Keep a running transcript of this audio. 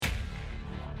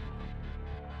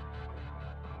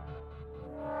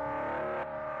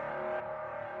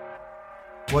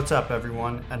What's up,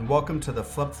 everyone, and welcome to the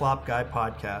Flip Flop Guy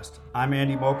podcast. I'm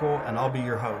Andy Mokel, and I'll be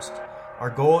your host. Our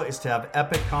goal is to have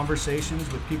epic conversations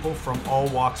with people from all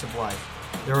walks of life.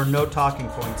 There are no talking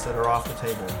points that are off the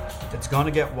table. It's going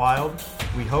to get wild.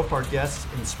 We hope our guests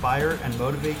inspire and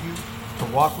motivate you to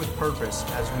walk with purpose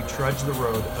as we trudge the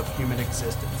road of human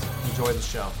existence. Enjoy the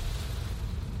show.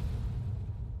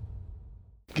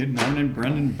 Good morning,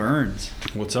 Brendan Burns.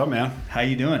 What's up, man? How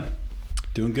you doing?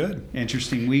 Doing good.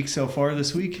 Interesting week so far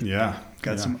this week? Yeah.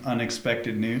 Got some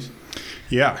unexpected news?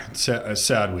 Yeah, it's a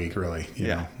sad week, really. You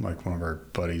know, like one of our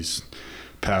buddies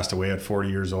passed away at 40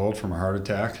 years old from a heart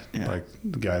attack. Yeah. Like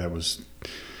the guy that was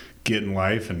getting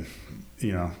life and,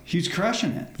 you know. He was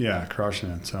crushing it. Yeah, crushing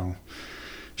it. So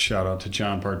shout out to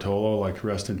John Bartolo, like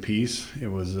rest in peace. It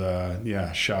was,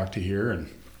 shock to hear.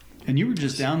 And you were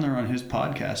just down there on his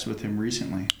podcast with him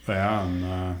recently. Yeah,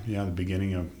 and, the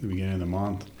beginning of the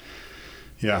month.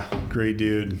 Yeah, great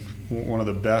dude. One of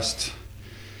the best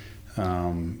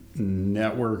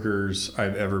networkers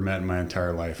I've ever met in my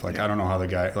entire life. Like, I don't know how the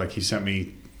guy, like, he sent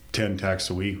me 10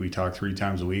 texts a week. We talked 3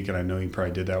 times a week, and I know he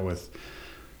probably did that with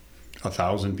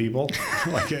 1,000 people.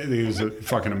 Like, he was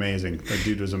fucking amazing. That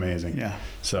dude was amazing. Yeah.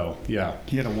 So, yeah.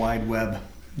 He had a wide web.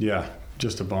 Yeah,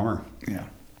 just a bummer. Yeah.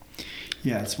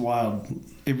 Yeah, it's wild.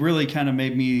 It really kind of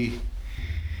made me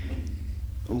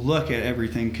look at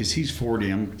everything, because he's 40.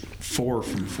 I'm 4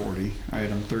 from 40. Right,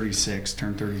 I'm 36,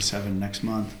 turn 37 next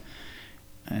month.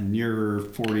 And you're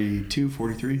 42,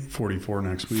 43? 44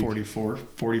 next week.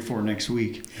 44 next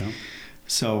week. Yeah.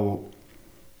 So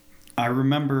I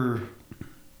remember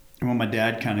when my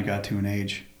dad kind of got to an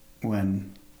age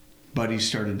when buddies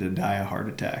started to die of heart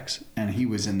attacks, and he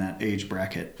was in that age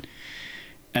bracket.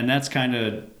 And that's kind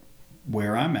of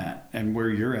where I'm at and where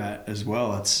you're at as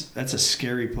well. That's a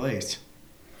scary place.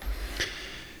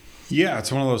 Yeah,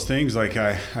 it's one of those things. Like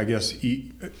I guess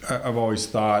I've always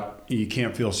thought you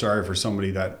can't feel sorry for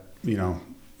somebody that, you know,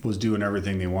 was doing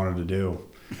everything they wanted to do,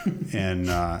 and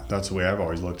that's the way I've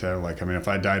always looked at it. Like, I mean, if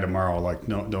I die tomorrow, like,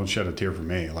 no, don't shed a tear for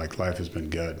me. Like, life has been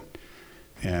good,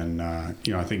 and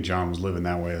you know, I think John was living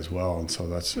that way as well, and so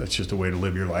that's just a way to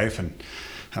live your life, and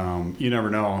you never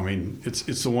know. I mean,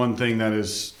 it's the one thing that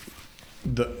is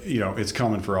it's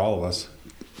coming for all of us,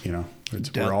 you know.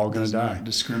 We're all going to die. Not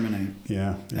discriminate.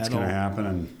 Yeah, it's going to happen.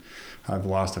 And I've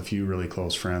lost a few really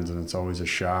close friends, and it's always a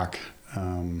shock,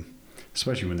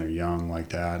 especially when they're young like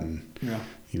that. And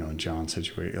you know, in John's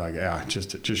situation, like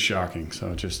just shocking.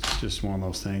 So just one of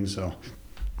those things. So,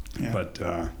 but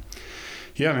man,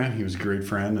 he was a great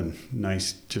friend and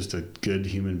nice, just a good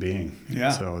human being.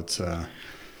 Yeah. So it's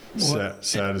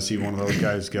sad to see one of those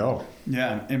guys go.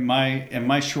 Yeah, in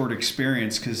my short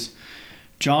experience, because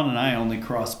John and I only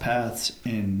crossed paths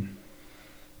in,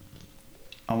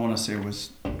 I want to say it was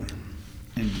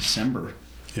in December.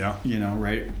 Yeah. You know,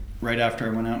 right after I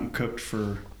went out and cooked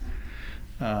for,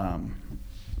 who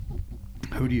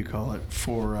do you call it?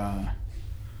 I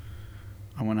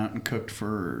went out and cooked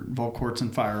for Volquarts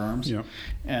and Firearms. Yeah.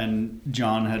 And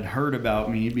John had heard about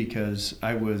me because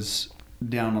I was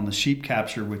down on the sheep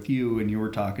capture with you, and you were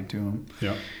talking to him.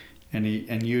 Yeah. And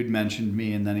you had mentioned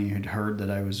me, and then he had heard that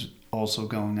I was also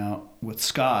going out with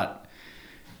Scott,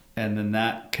 and then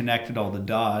that connected all the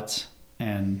dots,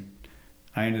 and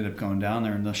I ended up going down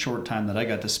there. In the short time that I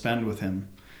got to spend with him,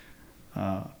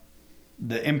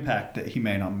 the impact that he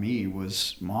made on me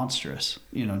was monstrous.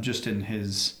 You know, just in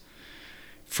his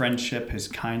friendship, his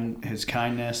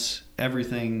kindness,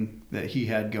 everything that he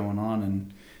had going on,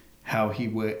 and how he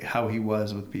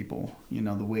was with people. You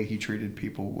know, the way he treated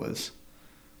people was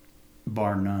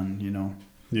bar none. You know.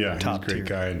 Yeah, he's a great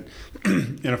guy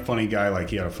and a funny guy. Like,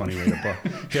 he had a funny way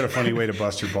to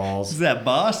bust your balls. Is that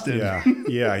Boston?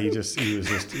 Yeah. He was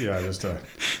just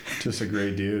a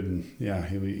great dude, and yeah,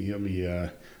 he'll be.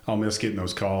 I'll miss getting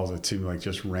those calls. It seemed like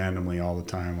just randomly all the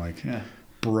time. Like,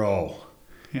 bro.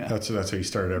 Yeah. That's how he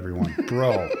started everyone,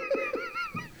 bro.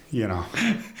 You know.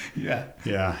 Yeah.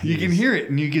 Yeah. You can hear it,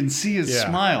 and you can see his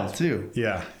smile too.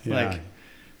 Yeah. Like.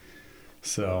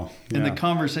 So, in the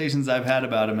conversations I've had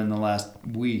about him in the last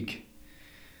week,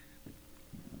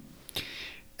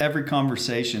 every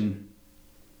conversation,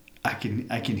 I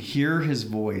can hear his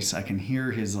voice, I can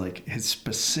hear his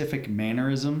specific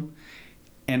mannerism,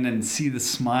 and then see the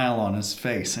smile on his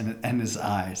face and his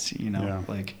eyes. You know,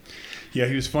 Yeah,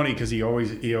 he was funny because he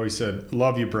always said,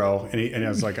 "Love you, bro," and I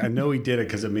was like, I know he did it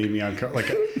because it made me uncomfortable. Like,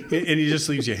 and he just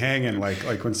leaves you hanging. Like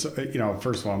when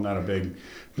first of all, I'm not a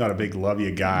big love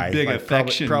you guy. Big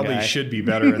affection probably guy. should be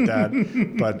better at that.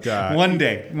 But one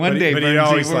day,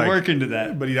 we're working to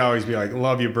that. But he'd always be like,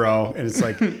 "Love you, bro," and it's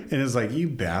like, you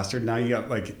bastard. Now you got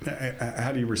like,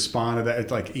 how do you respond to that?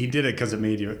 It's like he did it because it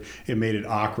made it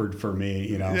awkward for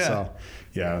me, Yeah. So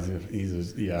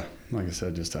yeah, like I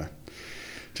said, just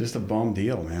a bum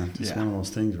deal, man. Just one of those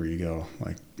things where you go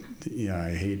like,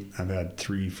 I've had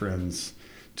 3 friends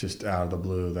just out of the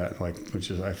blue that which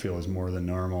is, I feel, is more than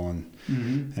normal.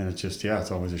 And it's just,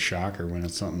 it's always a shocker when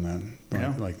it's something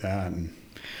that like that. And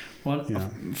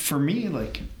for me,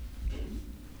 like,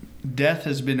 death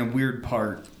has been a weird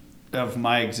part of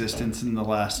my existence in the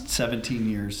last 17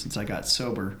 years since I got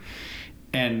sober.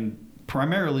 And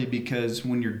primarily because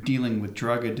when you're dealing with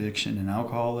drug addiction and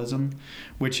alcoholism,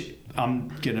 which I'm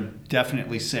going to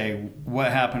definitely say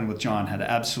what happened with John had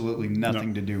absolutely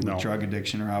nothing to do with drug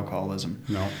addiction or alcoholism.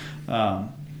 No.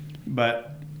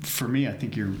 But for me, I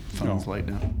think your phone's light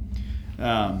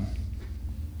now.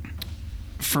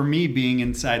 For me, being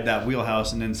inside that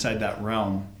wheelhouse and inside that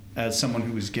realm as someone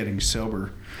who was getting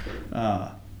sober,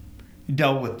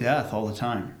 dealt with death all the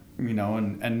time.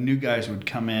 And new guys would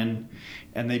come in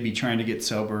and they'd be trying to get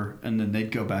sober and then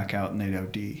they'd go back out and they'd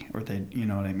OD or they'd, you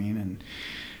know what I mean? And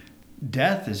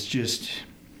death is just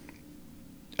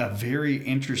a very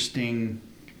interesting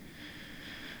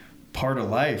part of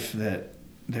life that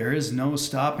there is no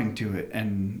stopping to it.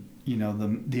 And,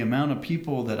 the amount of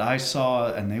people that I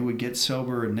saw and they would get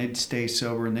sober and they'd stay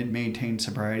sober and they'd maintain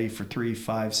sobriety for 3,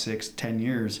 5, 6, 10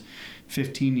 years,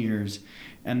 15 years,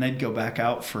 and they'd go back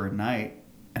out for a night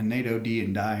and they'd OD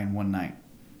and die in one night.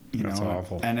 That's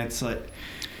awful. And it's like,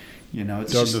 it's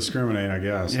doesn't just discriminate, I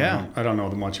guess. Yeah. I don't know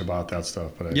much about that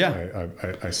stuff, but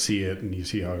I see it, and you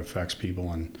see how it affects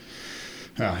people. And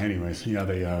anyways,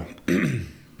 they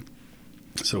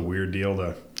it's a weird deal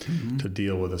to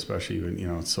deal with, especially when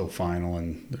it's so final,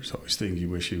 and there's always things you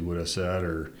wish you would have said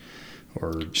or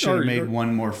should have made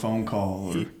one more phone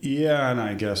call. And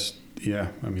I guess I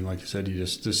mean, like you said,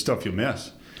 there's stuff you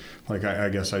miss. Like I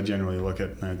guess I generally look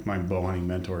at my bow hunting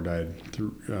mentor died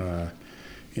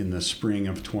in the spring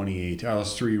of 2018. I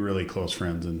was 3 really close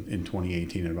friends in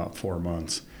 2018 in about 4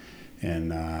 months,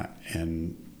 and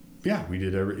we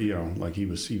did like he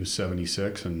was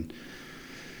 76, and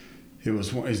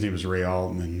his name was Ray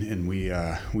Alton, and we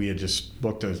had just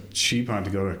booked a sheep hunt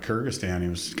to go to Kyrgyzstan. It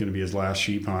was going to be his last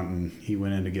sheep hunt, and he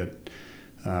went in to get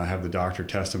have the doctor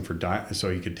test him for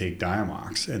so he could take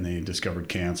Diamox, and they discovered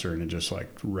cancer, and it just like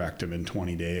wrecked him in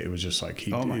 20 days. It was just like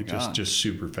just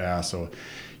super fast. So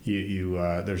you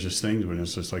there's just things when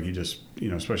it's just like you just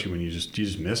especially when you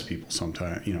just miss people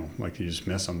sometimes, like you just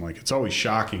miss them. Like it's always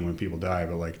shocking when people die,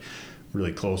 but like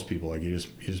really close people, like you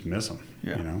just miss them.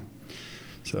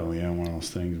 So one of those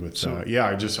things with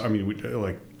we,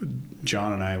 like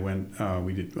John and I went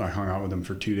I hung out with him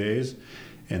for 2 days.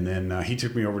 And then he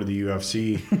took me over to the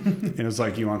UFC, and it was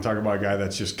like, you want to talk about a guy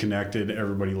that's just connected.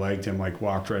 Everybody liked him, like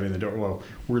walked right in the door. Well,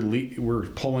 we're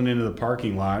pulling into the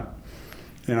parking lot,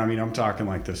 and I mean, I'm talking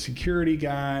like the security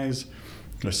guys,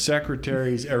 the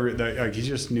secretaries, like he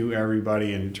just knew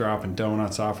everybody and dropping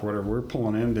donuts off or whatever. We're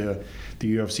pulling into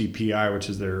the UFC PI, which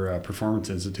is their Performance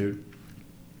Institute.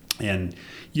 And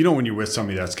when you're with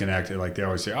somebody that's connected, like they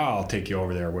always say, "Oh, I'll take you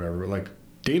over there," or whatever. Like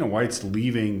Dana White's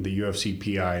leaving the UFC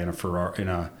PI in a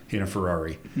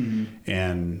Ferrari,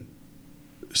 and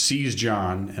sees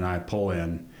John and I pull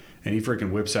in, and he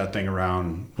freaking whips that thing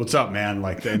around. "What's up, man?"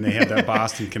 Like, and they had that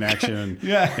Boston connection,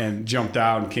 and jumped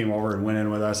out and came over and went in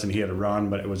with us, and he had to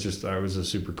run, but it was a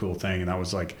super cool thing, and I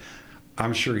was like,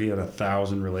 I'm sure he had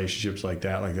 1,000 relationships like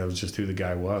that. Like that was just who the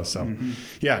guy was. So,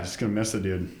 just gonna miss the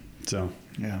dude. So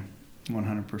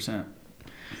 100%.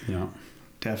 Yeah,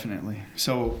 definitely.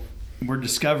 So we're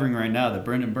discovering right now that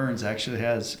Brendan Burns actually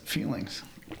has feelings.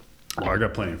 Oh, I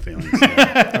got plenty of feelings.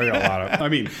 I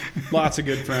got lots of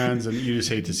good friends, and you just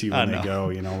hate to see when they go.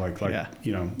 I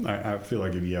feel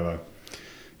like if you have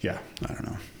I don't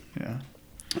know. Yeah,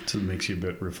 it makes you a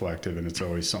bit reflective, and it's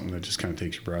always something that just kind of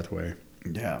takes your breath away.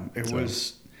 Yeah, it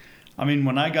was. I mean,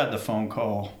 when I got the phone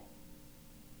call,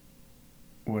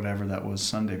 whatever that was,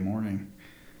 Sunday morning,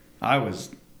 I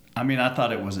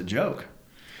thought it was a joke,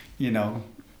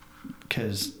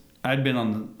 because I'd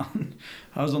been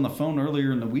I was on the phone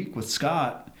earlier in the week with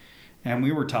Scott, and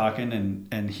we were talking,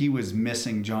 and he was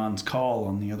missing John's call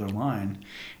on the other line,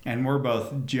 and we're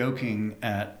both joking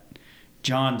at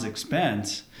John's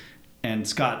expense, and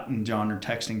Scott and John are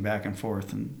texting back and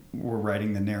forth, and we're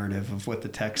writing the narrative of what the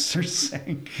texts are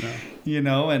saying,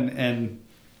 and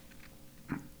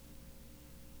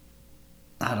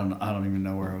I don't even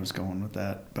know where I was going with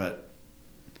that, but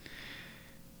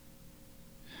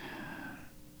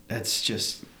it's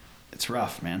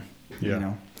rough, man. Yeah. You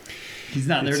know, he's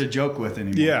not there to joke with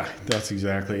anymore. Yeah, that's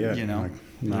exactly it. You know,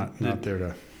 like not there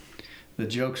to. The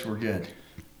jokes were good.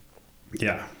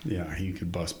 Yeah, he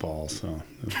could bust balls, so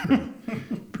that's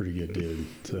pretty good dude.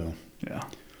 So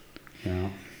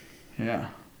yeah.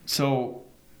 So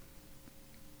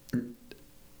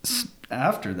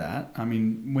after that, I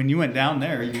mean, when you went down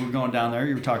there, you were going down there.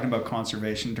 You were talking about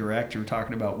Conservation Direct. You were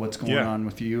talking about what's going on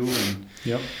with you and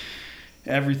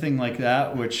everything like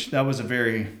that. Which that was a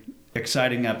very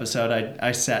exciting episode.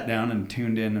 I sat down and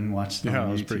tuned in and watched. Yeah,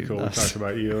 it was pretty cool. We talked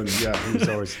about you, and it was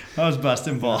always. I was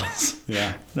busting balls.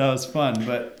 Yeah, that was fun.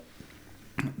 But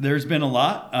there's been a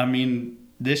lot. I mean,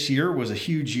 this year was a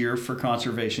huge year for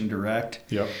Conservation Direct.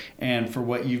 Yep. And for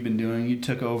what you've been doing, you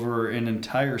took over an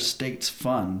entire state's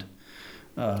fund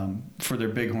for their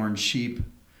bighorn sheep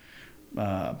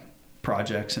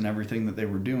projects and everything that they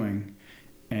were doing,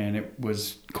 and it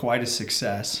was quite a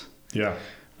success. Yeah.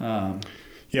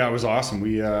 Yeah, it was awesome.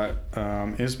 We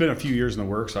it's been a few years in the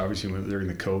works. Obviously, during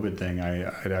the COVID thing,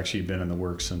 I'd actually been in the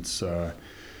works since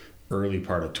early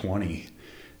part of 20,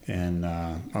 and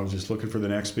I was just looking for the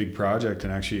next big project.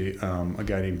 And actually, a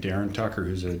guy named Darren Tucker,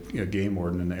 who's a game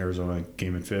warden in the Arizona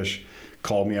Game and Fish,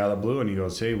 called me out of the blue, and he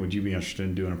goes, "Hey, would you be interested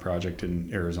in doing a project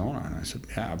in Arizona?" And I said,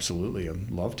 "Yeah, absolutely, I'd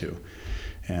love to."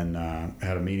 And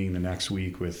had a meeting the next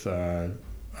week with like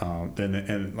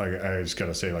I just got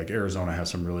to say, like, Arizona has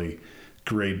some really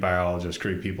great biologists,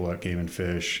 great people at Game and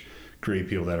Fish, great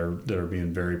people that are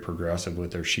being very progressive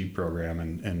with their sheep program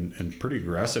and pretty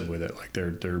aggressive with it. Like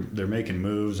they're making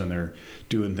moves and they're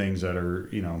doing things that are,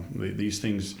 you know, these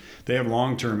things, they have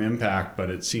long-term impact, but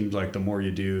it seems like the more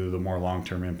you do, the more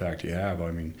long-term impact you have.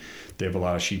 I mean, they have a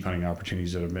lot of sheep hunting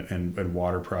opportunities that have been, and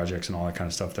water projects and all that kind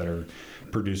of stuff that are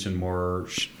producing more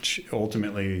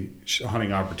ultimately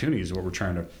hunting opportunities is what we're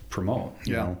trying to promote.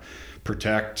 You know,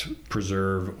 protect,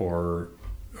 preserve, or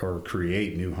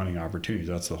create new hunting opportunities.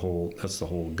 That's the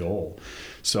whole goal.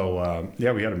 So we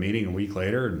had a meeting a week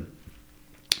later, and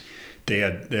they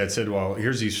had said, well,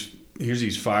 here's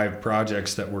these 5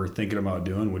 projects that we're thinking about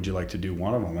doing. Would you like to do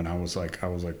one of them? And I was like,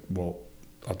 well,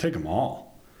 I'll take them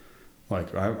all.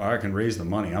 Like I can raise the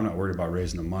money. I'm not worried about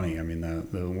raising the money. I mean,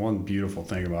 the one beautiful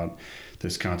thing about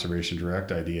this Conservation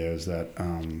Direct idea is that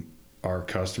our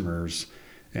customers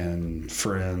and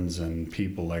friends and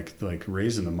people like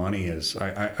raising the money is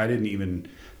I didn't even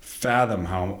fathom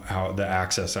how the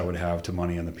access I would have to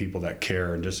money and the people that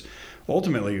care, and just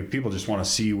ultimately people just want to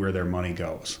see where their money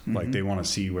goes. Mm-hmm. Like they want to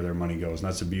see where their money goes, and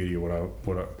that's the beauty of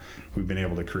what we've been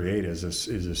able to create is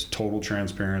this total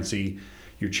transparency.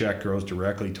 Your check goes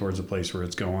directly towards the place where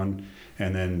it's going,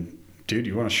 and then, dude,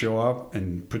 you want to show up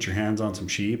and put your hands on some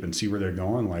sheep and see where they're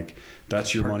going? Like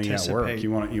that's your money at work.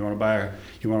 You want to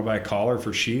buy a collar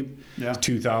for sheep? Yeah,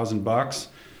 $2,000.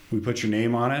 We put your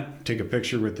name on it. Take a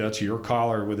picture with that's your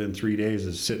collar. Within 3 days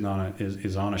is sitting on it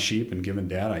is on a sheep and giving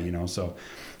data. You know, so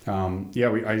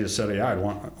I just said, I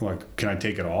want, like, can I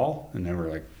take it all? And they were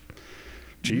like,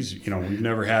 geez, you know, we've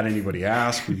never had anybody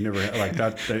ask. We've never like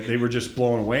that. They were just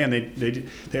blown away, and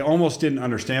they almost didn't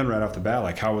understand right off the bat,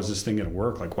 like, how is this thing going to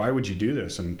work? Like, why would you do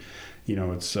this? And you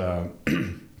know, it's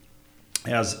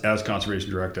as Conservation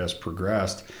Direct has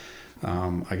progressed,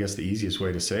 I guess the easiest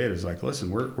way to say it is like, listen,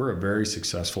 we're a very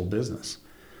successful business.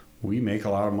 We make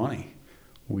a lot of money.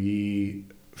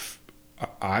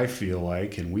 I feel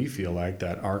like, and we feel like,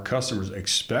 that our customers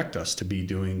expect us to be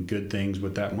doing good things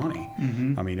with that money.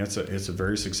 Mm-hmm. I mean, it's a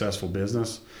very successful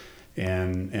business,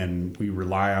 and we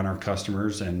rely on our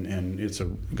customers, and it's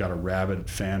got a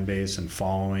rabid fan base and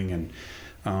following, and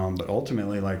but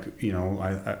ultimately, like, you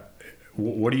know,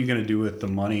 what are you going to do with the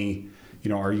money? You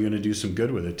know, are you going to do some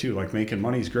good with it too? Like, making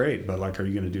money is great, but like, are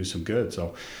you going to do some good?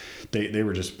 So they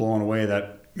were just blown away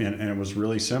that. And it was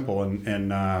really simple,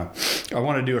 and I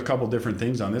want to do a couple different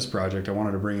things on this project. I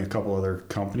wanted to bring a couple other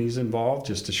companies involved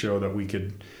just to show that we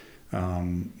could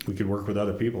work with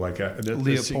other people, like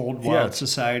Leopold Wild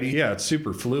Society. Yeah, it's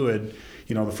super fluid.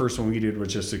 You know, the first one we did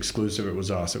was just exclusive. It was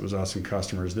us and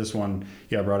customers. This one,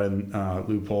 I brought in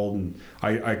Leopold, and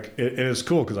it is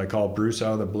cool because I called Bruce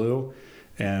out of the blue.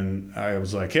 And I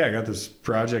was like, hey, I got this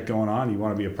project going on. You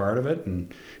want to be a part of it?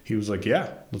 And he was like, yeah,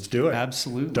 let's do it.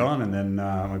 Absolutely. Done. And then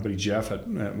my buddy Jeff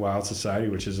at Wild Society,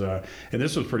 which is and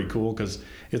this was pretty cool because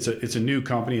it's a new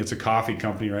company. It's a coffee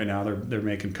company right now. They're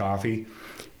making coffee,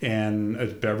 and a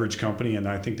beverage company, and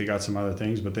I think they got some other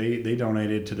things. But they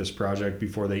donated to this project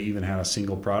before they even had a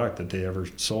single product that they ever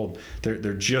sold.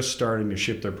 They're just starting to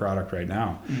ship their product right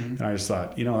now. Mm-hmm. And I just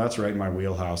thought, you know, that's right in my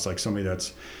wheelhouse. Like somebody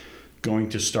that's going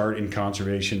to start in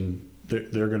conservation.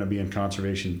 They're going to be in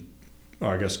conservation,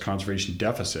 conservation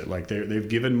deficit. Like they've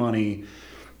given money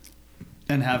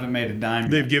and haven't made a dime.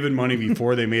 They've given money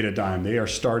before they made a dime. They are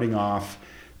starting off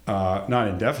not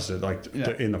in deficit,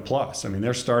 in the plus. I mean,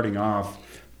 they're starting off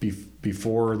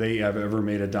before they have ever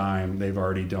made a dime. They've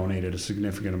already donated a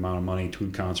significant amount of money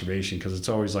to conservation, because it's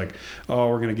always like, oh,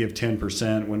 we're going to give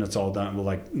 10% when it's all done. Well,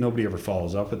 like nobody ever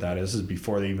follows up with that. This is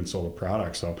before they even sold a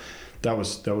product. So that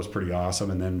was pretty awesome.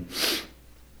 And then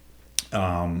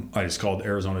I just called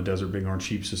Arizona Desert Bighorn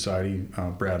Sheep Society,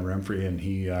 Brad Remfrey, and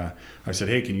I said,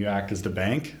 hey, can you act as the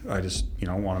bank? I just,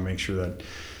 want to make sure that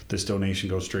this donation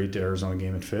goes straight to Arizona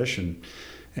Game and Fish. And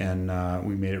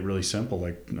we made it really simple.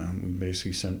 Like we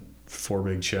basically sent 4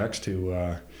 big checks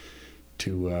to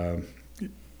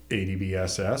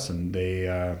ADBSS, and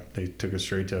they took us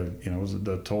straight to, it was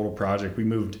the total project. We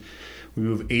moved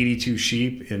 82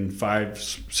 sheep in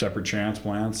 5 separate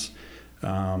transplants.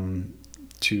 And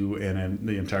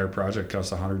the entire project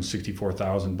cost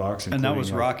 $164,000. And that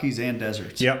was Rockies and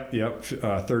deserts. Yep.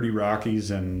 30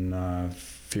 Rockies and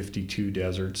 52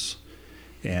 deserts.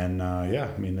 And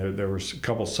there was a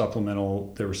couple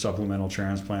supplemental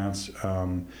transplants,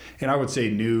 and I would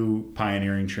say new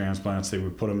pioneering transplants. They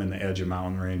would put them in the edge of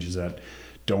mountain ranges that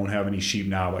don't have any sheep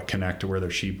now but connect to where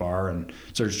their sheep are, and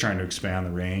so they're just trying to expand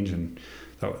the range, and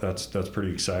that's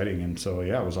pretty exciting. And so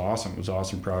it was awesome. It was an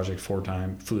awesome project. 4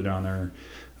 times flew down there.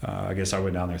 I guess I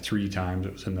went down there 3 times.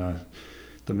 It was in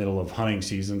the middle of hunting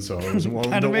season, so it was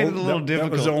kind of made it a little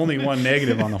difficult. That was the only one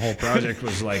negative on the whole project.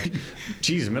 Was like,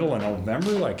 geez, middle of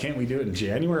November, like, can't we do it in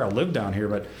January? I live down here.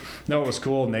 But no, it was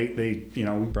cool. And they we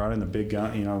brought in the big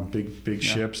gun, big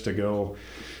ships to go,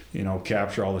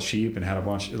 capture all the sheep, and had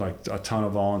a ton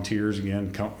of volunteers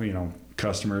again,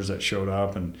 customers that showed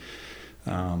up. And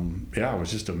it was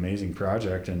just an amazing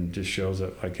project, and just shows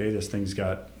that, like, hey, this thing's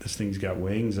got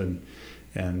wings.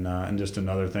 And just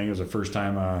another thing, it was the first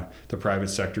time the private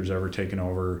sector's ever taken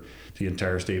over the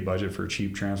entire state budget for a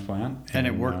sheep transplant. And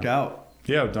it worked out.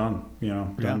 Yeah, done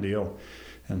deal.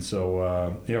 And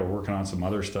so, we're working on some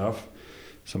other stuff.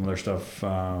 There's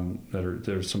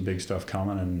some big stuff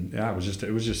coming. And it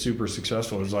was just super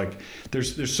successful. It was like,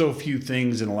 there's so few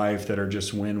things in life that are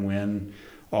just win-win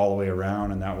all the way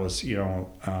around. And that was,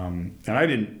 and I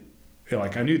didn't,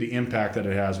 I knew the impact that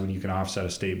it has when you can offset a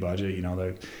state budget.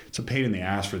 It's a pain in the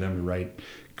ass for them to write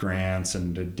grants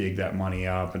and to dig that money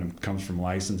up, and it comes from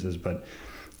licenses. But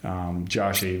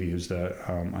Josh Avey, who's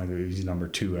he's number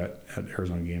 2 at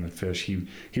Arizona Game and Fish, he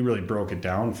really broke it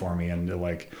down for me. And it's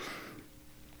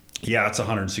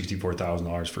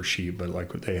 $164,000 for sheep, but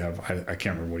like what they have, I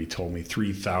can't remember what he told me,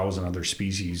 3,000 other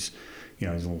species,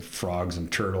 these little frogs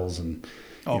and turtles and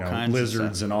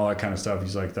lizards and all that kind of stuff.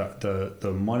 He's like,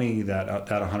 the money that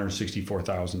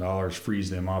 $164,000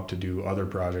 frees them up to do other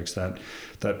projects that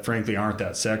frankly aren't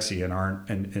that sexy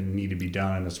and need to be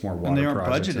done, and it's more water. And they aren't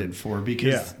projects budgeted for,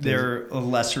 because they're a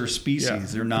lesser species. Yeah.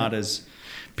 They're not as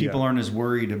people aren't as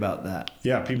worried about that.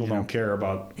 Yeah, people don't care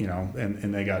about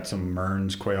and they got some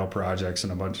Mearns quail projects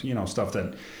and a bunch stuff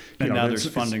that. And now there's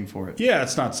funding for it. Yeah,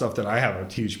 it's not stuff that I have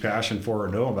a huge passion for or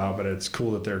know about, but it's cool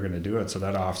that they're going to do it. So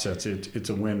that offsets it. It's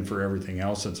a win for everything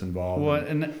else that's involved. Well,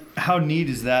 and how neat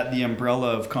is that, the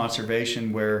umbrella of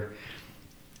conservation, where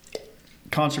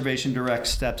Conservation Direct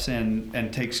steps in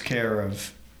and takes care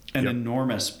of an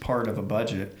enormous part of a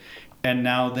budget. And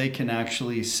now they can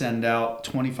actually send out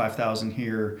 25,000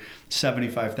 here,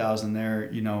 75,000 there,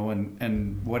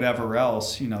 and whatever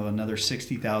else, another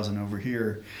 60,000 over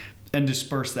here, and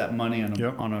disperse that money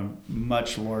on a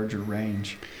much larger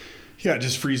range. Yeah, it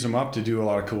just frees them up to do a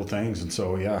lot of cool things. And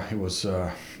so, it was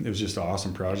just an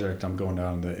awesome project. I'm going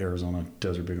down to the Arizona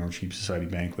Desert Bighorn Sheep Society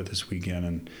banquet this weekend,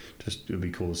 and just it would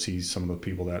be cool to see some of the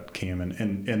people that came and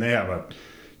they have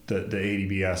the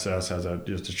ADBSS has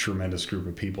just a tremendous group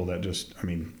of people that just, I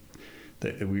don't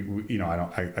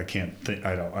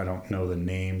know the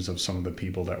names of some of the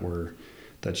people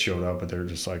that showed up, but they're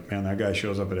just like, man, that guy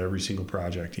shows up at every single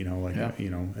project,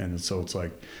 and so it's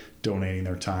like donating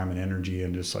their time and energy,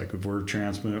 and just like, if we're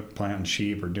transplanting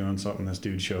sheep or doing something, this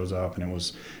dude shows up. And it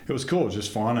was cool. It was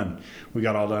just fun. And we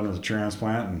got all done with the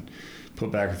transplant and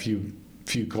put back a few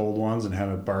cold ones and had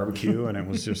a barbecue, and it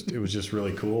was just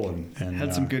really cool. And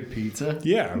had some good pizza.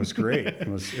 Yeah, it was great. It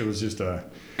was just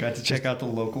got to check out the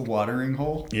local watering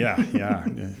hole. Yeah.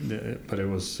 But it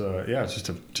was it's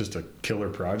just a killer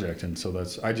project. And so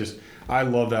I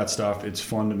love that stuff. It's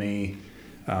fun to me.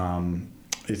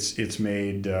 It's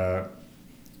made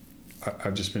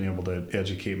I've just been able to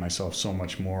educate myself so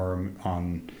much more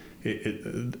on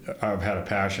I've had a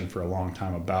passion for a long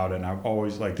time about it, and I've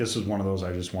always this is one of those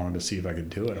I just wanted to see if I could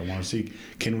do it. I want to see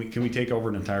can we take over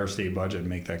an entire state budget and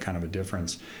make that kind of a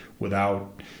difference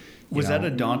without. Was that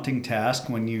a daunting task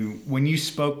when you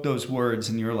spoke those words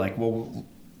and you're like, well,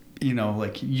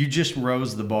 you just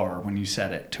rose the bar when you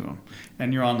said it to him,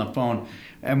 and you're on the phone,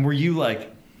 and were you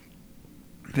like,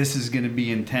 this is going to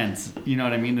be intense, you know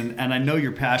what I mean? And I know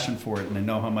your passion for it, and I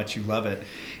know how much you love it.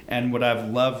 And what I've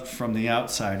loved from the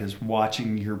outside is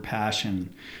watching your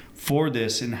passion for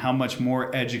this and how much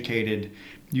more educated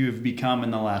you have become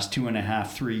in the last 2.5,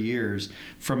 3 years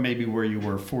from maybe where you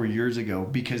were 4 years ago.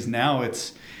 Because now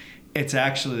it's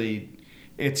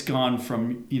gone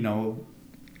from,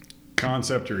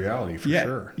 concept to reality for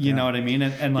sure. You know what I mean?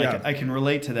 And I can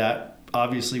relate to that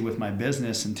obviously with my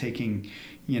business and taking,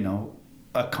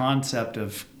 a concept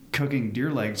of cooking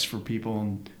deer legs for people,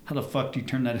 and how the fuck do you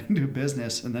turn that into a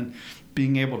business, and then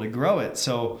being able to grow it.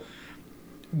 So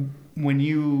when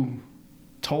you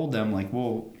told them like,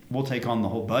 well, we'll take on the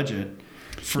whole budget,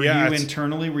 for you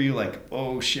internally, were you like,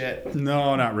 oh shit?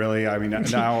 No, not really. I mean,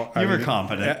 now you were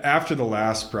confident after the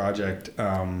last project,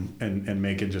 and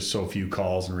making just so few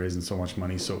calls and raising so much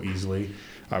money so easily.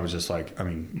 I was just like, I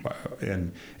mean,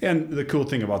 and the cool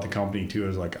thing about the company too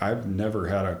is like, I've never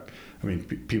had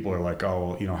people are like,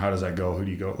 oh, well, how does that go? Who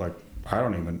do you go? Like, I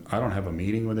don't have a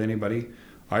meeting with anybody.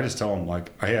 I just tell them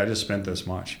like, hey, I just spent this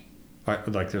much.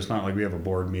 There's not like we have a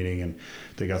board meeting and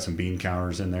they got some bean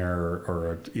counters in there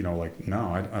or no,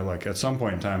 I like at some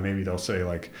point in time, maybe they'll say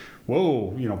like,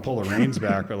 whoa, pull the reins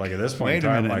back. But like at this point in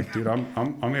time, like, dude,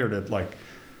 I'm here to like,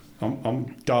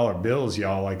 I'm dollar bills,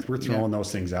 y'all. Like we're throwing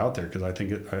those things out there because I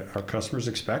think our customers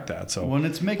expect that. So when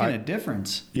it's making a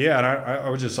difference. Yeah, and I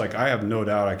was just like, I have no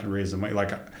doubt I could raise the money.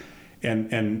 Like,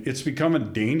 and it's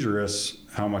becoming dangerous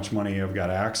how much money I've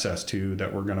got access to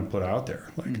that we're going to put out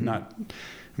there. Like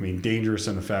dangerous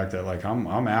in the fact that like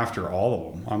I'm after all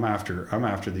of them. I'm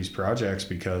after these projects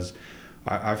because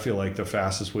I feel like the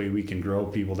fastest way we can grow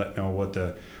people that know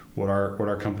what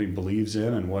our company believes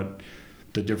in and what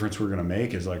the difference we're going to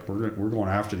make is like we're going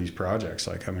after these projects.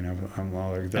 Like I'm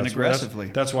like, and aggressively.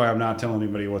 That's why I'm not telling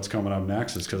anybody what's coming up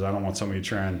next, is because I don't want somebody to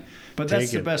try and. But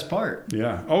that's the best part.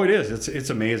 Yeah. Oh, it is. It's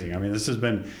amazing. I mean,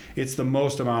 it's the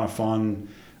most amount of fun.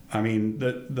 I mean,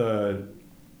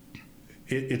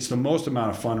 it's the most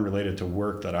amount of fun related to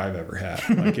work that I've ever had.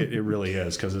 Like it really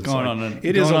is, because it's going like,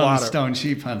 on a stone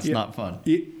sheep hunt's not fun.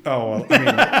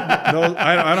 I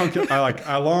don't.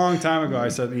 A long time ago I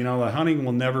said, the hunting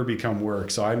will never become work.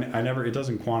 So I never. It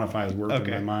doesn't quantify as work in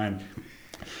my mind.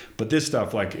 But this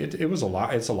stuff, like it was a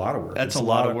lot. It's a lot of work. That's a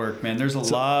lot of work, man. There's a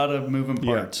lot of moving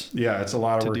parts. Yeah, it's a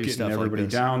lot of work getting everybody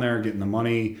down there, getting the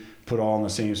money put all in the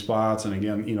same spots. And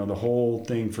again, the whole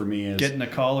thing for me is getting the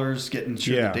collars, getting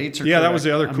sure the dates are correct. Yeah, that was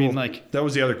the other cool. That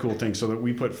was the other cool thing. So that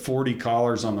we put 40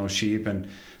 collars on those sheep, and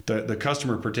the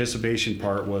customer participation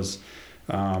part was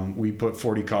we put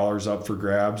 40 collars up for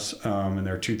grabs, and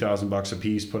they're $2,000 a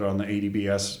piece. Put it on the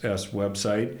ADBSS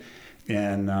website,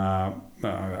 and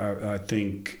I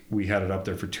think we had it up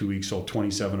there for 2 weeks. Sold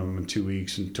 27 of them in 2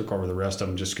 weeks, and took over the rest of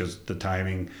them just because the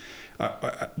timing.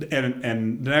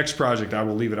 And the next project, I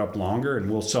will leave it up longer, and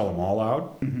we'll sell them all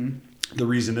out. Mm-hmm. The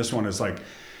reason this one is like,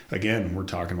 again, we're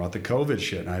talking about the COVID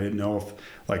shit, and I didn't know if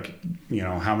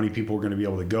how many people were going to be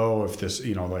able to go, if this,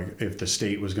 if the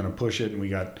state was going to push it, and we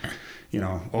got,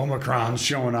 Omicron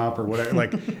showing up or whatever.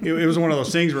 Like it was one of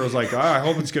those things where I was like, I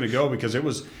hope it's going to go, because it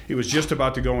was just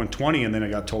about to go in 20, and then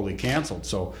it got totally canceled.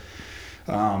 So.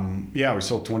 We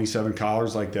sold 27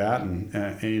 collars like that, and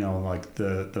like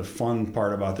the fun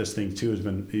part about this thing too has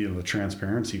been the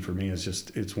transparency for me. Is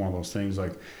just, it's one of those things.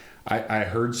 Like I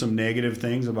heard some negative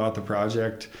things about the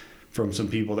project from some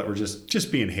people that were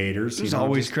just being haters. There's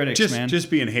always critics, man. Just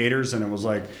being haters, and it was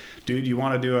like, dude, you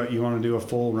want to do a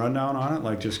full rundown on it?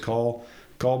 Like just call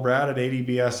Brad at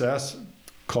ADBSS,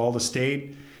 call the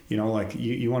state. You want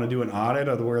to do an audit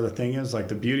of where the thing is. Like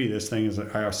the beauty of this thing is,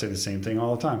 I say the same thing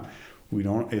all the time. We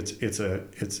don't. It's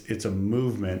a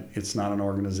movement. It's not an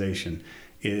organization.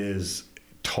 It is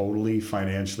totally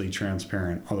financially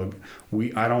transparent. Although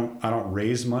I don't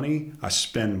raise money. I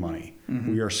spend money.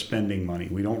 Mm-hmm. We are spending money.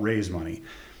 We don't raise money.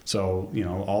 So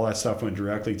all that stuff went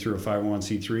directly through a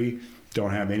 501c3.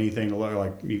 Don't have anything to look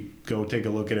like. You go take a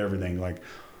look at everything. Like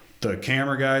the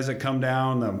camera guys that come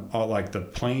down, like the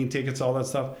plane tickets, all that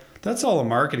stuff. That's all a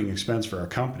marketing expense for our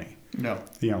company. No.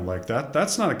 You know, like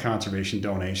that's not a conservation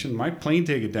donation. My plane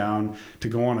ticket down to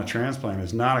go on a transplant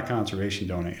is not a conservation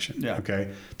donation. Yeah.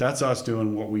 Okay. That's us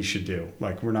doing what we should do.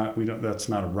 Like that's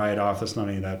not a write-off. That's not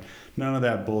any of that, none of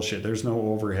that bullshit. There's no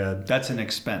overhead. That's an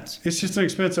expense. It's just an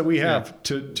expense that we have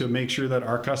to make sure that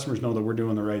our customers know that we're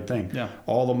doing the right thing. Yeah.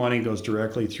 All the money goes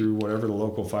directly through whatever the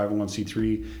local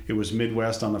 501c3. It was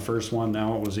Midwest on the first one.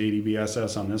 Now it was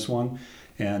ADBSS on this one.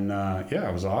 And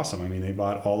it was awesome. I mean, they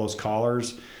bought all those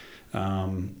collars.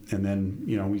 And then,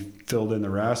 you know, we filled in the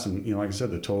rest, and, you know, like I said,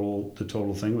 the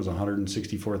total thing was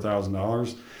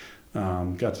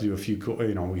 $164,000. Got to do a few cool,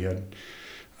 you know, we had,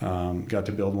 got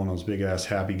to build one of those big ass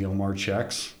Happy Gilmore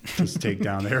checks to take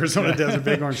down the Arizona Desert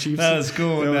Bighorn sheep. That was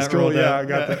cool. It was cool. Yeah. I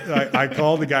got that. I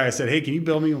called the guy. I said, "Hey, can you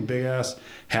build me a big ass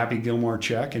Happy Gilmore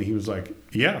check?" And he was like,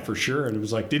 "Yeah, for sure." And it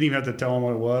was like, didn't even have to tell him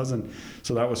what it was. And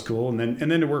so that was cool. And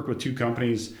then to work with two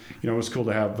companies, you know, it was cool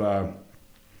to have,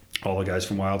 all the guys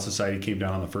from Wild Society came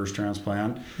down on the first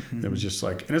transplant. Mm-hmm. It was just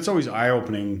like, and it's always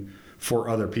eye-opening for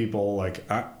other people. Like,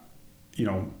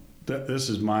 this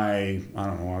is I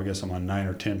don't know, I guess I'm on 9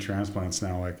 or 10 transplants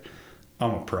now. Like,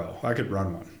 I'm a pro. I could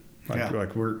run one.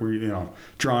 Like we're you know,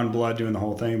 drawing blood, doing the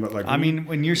whole thing. But like, I mean,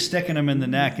 when you're sticking them in the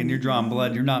neck and you're drawing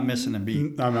blood, you're not missing a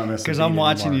beat. I'm not missing. Because I'm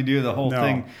watching anymore. you do the whole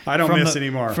thing. I don't miss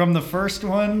anymore. From the first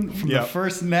one, the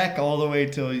first neck all the way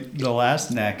to the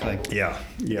last neck. Like, yeah.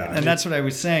 And that's what I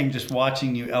was saying. Just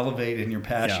watching you elevate in your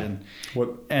passion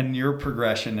and your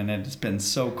progression, and it's been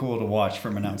so cool to watch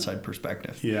from an outside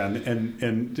perspective. Yeah,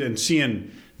 and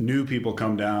seeing new people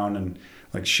come down, and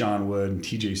like Sean Wood and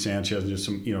TJ Sanchez, just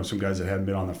some guys that hadn't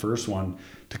been on the first one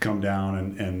to come down,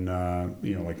 and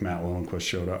like Matt Lowenquist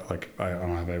showed up. Like, I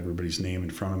don't have everybody's name in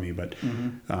front of me, but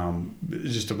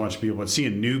just a bunch of people. But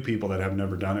seeing new people that have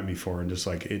never done it before, and just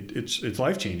like it's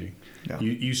life changing. Yeah.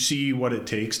 You see what it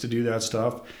takes to do that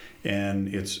stuff,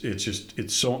 and it's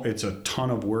a ton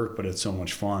of work, but it's so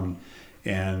much fun.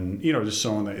 And, you know, just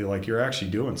showing that, like, you're actually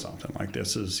doing something like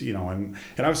this is, you know, and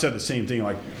I've said the same thing,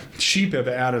 like, sheep have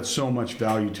added so much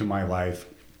value to my life,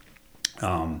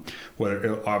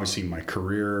 whether obviously my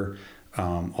career,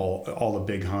 all the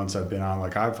big hunts I've been on,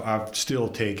 like, I've still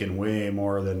taken way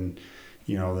more than,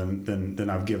 you know, than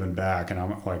I've given back. And I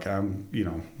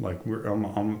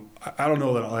don't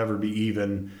know that I'll ever be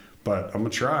even, but I'm gonna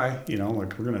try. You know,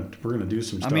 like we're gonna do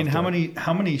some stuff. I mean, how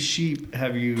many sheep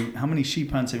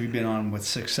hunts have you been on with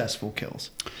successful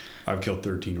kills? I've killed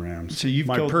 13 rams. So you've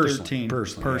killed 13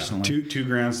 personally. Yeah. Two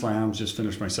Grand Slams. Just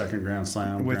finished my second Grand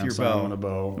Slam with your bow. And a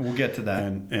bow. We'll get to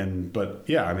that. But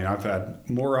yeah, I mean, I've had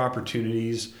more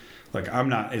opportunities. Like,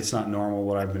 it's not normal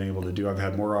what I've been able to do. I've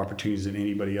had more opportunities than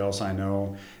anybody else I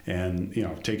know, and, you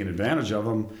know, taken advantage of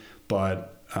them.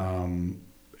 But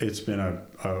it's been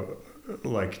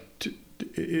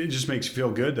it just makes you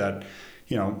feel good that,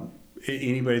 you know,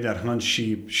 anybody that hunts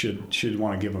sheep should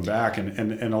want to give them back.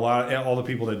 And all the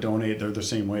people that donate, they're the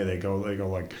same way. They go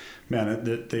like, man,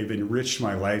 they've enriched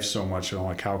my life so much, and I'm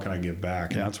like, how can I give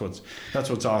back? And that's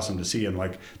what's awesome to see. And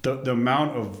like the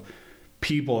amount of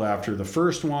people after the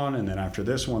first one and then after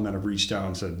this one that have reached out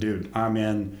and said, dude, I'm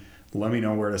in. Let me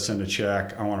know where to send a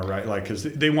check. I want to write, like, because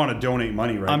they want to donate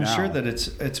money now. I'm sure that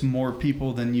it's more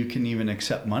people than you can even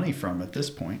accept money from at this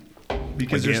point,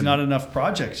 because there's not enough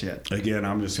projects yet. Again,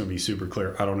 I'm just going to be super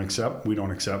clear. We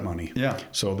don't accept money. Yeah.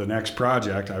 So the next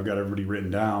project, I've got everybody written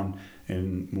down,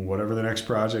 and whatever the next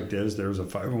project is, there's a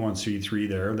 501c3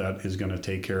 there that is going to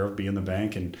take care of, be in the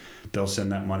bank, and they'll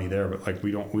send that money there. But like,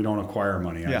 we don't acquire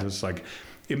money. I just, like,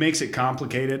 it makes it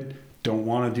complicated. Don't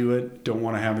want to do it. Don't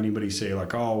want to have anybody say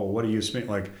like, oh, well, what do you spend?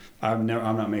 Like, I'm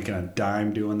not making a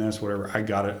dime doing this, whatever. I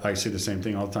got it. I say the same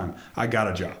thing all the time. I got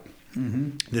a job.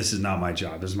 Mm-hmm. This is not my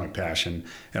job. This is my passion.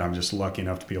 And I'm just lucky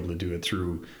enough to be able to do it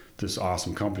through this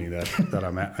awesome company that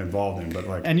I'm involved in. But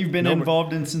like, and you've been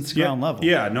involved in since ground level.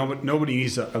 Yeah. Nobody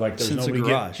needs to, like,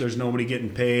 there's nobody getting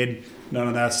paid. None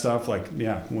of that stuff. Like,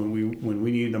 yeah, when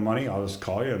we need the money, I'll just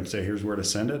call you and say, here's where to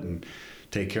send it, and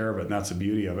take care of it. And that's the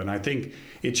beauty of it. And I think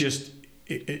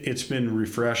it's been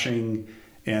refreshing,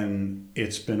 and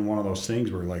it's been one of those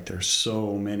things where, like, there's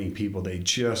so many people, they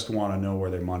just want to know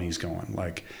where their money's going.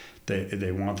 Like,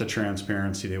 they want the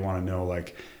transparency. They want to know,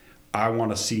 like, I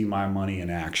want to see my money in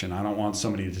action. I don't want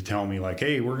somebody to tell me like,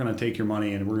 hey, we're going to take your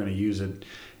money and we're going to use it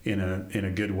in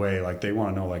a good way. Like, they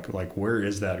want to know like where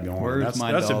is that going?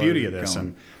 That's the beauty of this.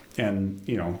 Going? And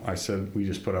you know, I said we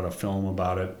just put out a film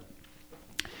about it,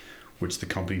 which the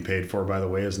company paid for, by the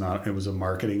way. It was a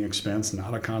marketing expense,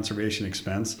 not a conservation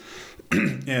expense.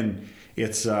 And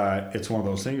it's one of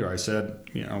those things where I said,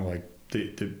 you know, like,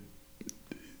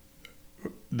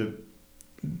 the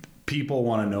people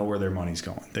want to know where their money's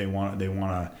going. They want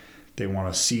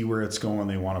want to see where it's going.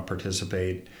 They want to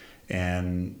participate,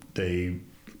 and they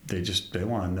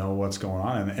want to know what's going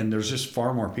on. And there's just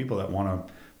far more people that want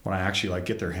to actually like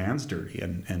get their hands dirty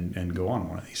and go on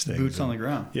one of these things. Boots on the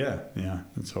ground. Yeah.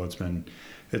 And so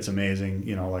it's amazing,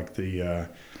 like the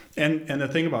and the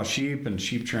thing about sheep and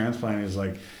sheep transplanting is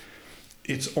like,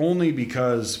 it's only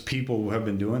because people have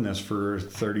been doing this for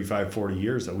 35, 40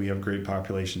 years that we have great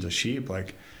populations of sheep.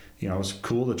 Like, it's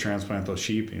cool to transplant those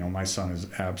sheep. My son is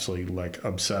absolutely like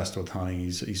obsessed with hunting.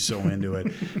 He's so into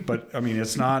it. But I mean,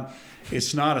 it's not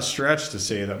a stretch to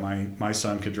say that my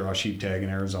son could draw a sheep tag in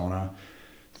Arizona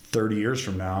 30 years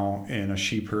from now in a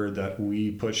sheep herd that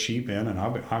we put sheep in, and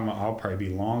I'll probably be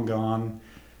long gone,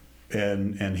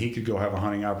 and he could go have a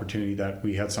hunting opportunity that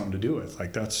we had something to do with.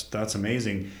 Like that's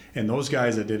amazing. And those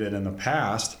guys that did it in the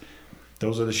past,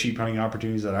 those are the sheep hunting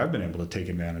opportunities that I've been able to take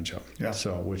advantage of. Yeah.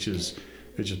 So which is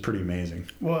pretty amazing.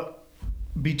 Well,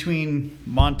 between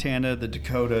Montana, the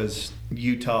Dakotas,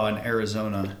 Utah, and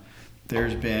Arizona,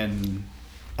 there's been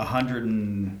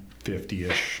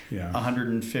 150-ish,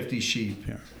 150 sheep.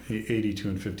 Yeah, 82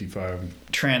 and 55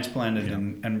 transplanted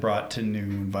and brought to new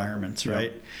environments,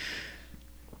 right?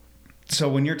 So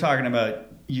when you're talking about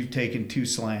you've taken 2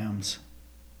 slams,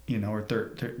 or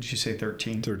did you say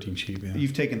 13? 13 sheep, yeah.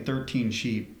 You've taken 13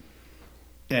 sheep,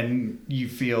 and you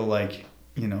feel like,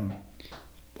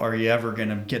 are you ever going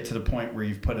to get to the point where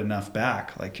you've put enough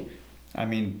back? Like, I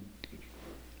mean,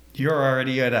 you're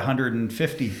already at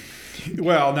 150.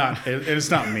 Well, it's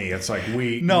not me. It's like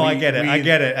I get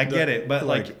it. But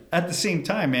like at the same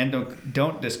time, man,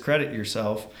 don't discredit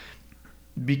yourself,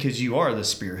 because you are the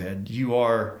spearhead. You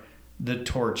are the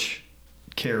torch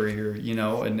carrier,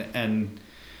 and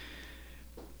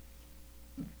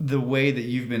the way that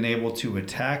you've been able to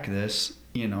attack this,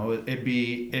 it'd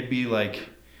be like,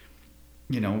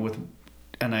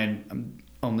 and I'm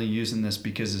only using this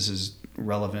because this is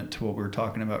relevant to what we were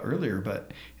talking about earlier,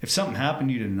 but if something happened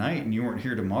to you tonight and you weren't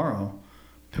here tomorrow,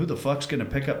 who the fuck's going to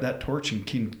pick up that torch and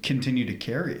continue to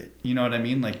carry it? You know what I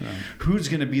mean? Like, who's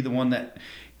going to be the one that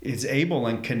is able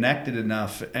and connected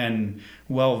enough and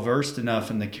well-versed enough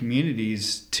in the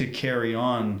communities to carry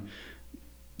on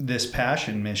this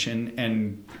passion mission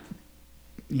and,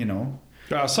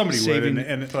 somebody saving, would,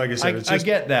 and like I said, I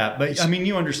get that, but I mean,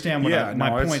 you understand what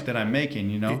my point that I'm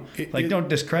making. Don't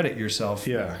discredit yourself.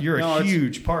 Yeah, you're a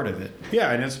huge part of it.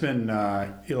 Yeah, and it's been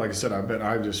like I said,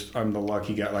 I'm the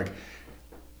lucky guy. Like,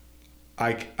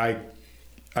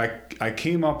 I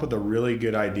came up with a really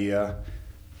good idea,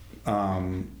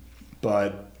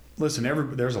 but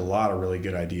listen, there's a lot of really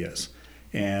good ideas,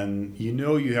 and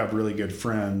you have really good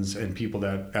friends and people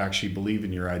that actually believe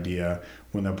in your idea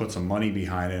when they put some money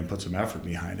behind it and put some effort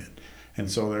behind it. And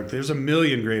so there's a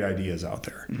million great ideas out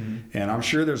there. Mm-hmm. And I'm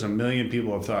sure there's a million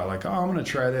people have thought like, I'm going to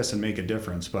try this and make a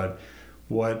difference. But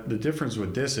what the difference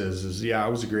with this is it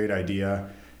was a great idea,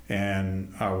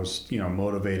 and I was,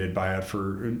 motivated by it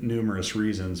for numerous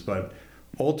reasons. But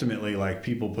ultimately, like,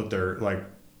 people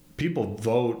people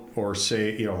vote or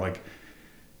say, like,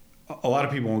 a lot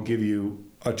of people won't give you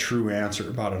a true answer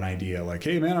about an idea. Like,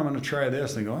 hey man, I'm going to try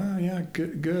this. And they go, oh yeah,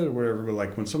 good, or whatever. But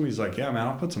like, when somebody's like, yeah man,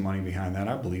 I'll put some money behind that,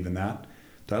 I believe in that.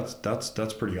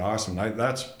 That's pretty awesome.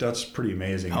 That's pretty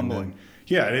amazing. Humbling.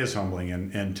 It is humbling.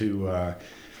 And to,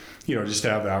 just to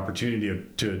have the opportunity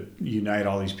to unite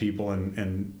all these people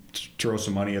and throw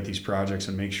some money at these projects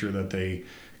and make sure that they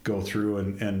go through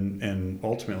and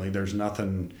ultimately there's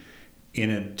nothing in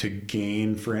it to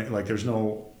gain for, like, there's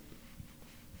no,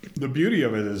 the beauty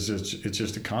of it is it's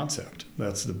just a concept.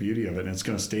 That's the beauty of it, and it's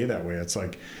going to stay that way. It's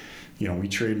like, we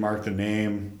trademark the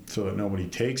name so that nobody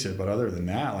takes it, but other than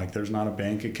that, like, there's not a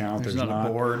bank account. There's not a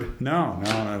board. No.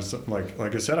 It's like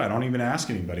I said, I don't even ask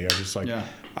anybody. I just like,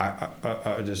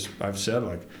 I've said,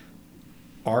 like,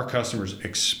 our customers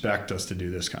expect us to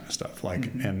do this kind of stuff. Like,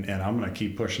 and I'm going to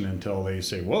keep pushing until they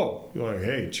say, whoa, like,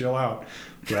 hey, chill out.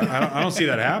 But I don't see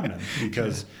that happening,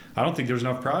 because I don't think there's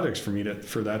enough projects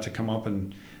for that to come up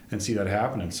and see that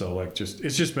happening. So like,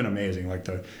 it's just been amazing. Like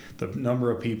the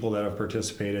number of people that have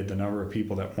participated, the number of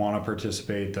people that want to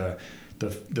participate, the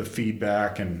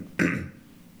feedback, and I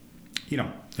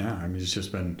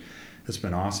mean, it's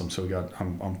been awesome. So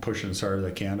I'm pushing as hard as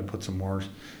I can to put some more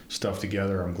stuff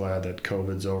together. I'm glad that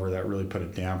COVID's over. That really put a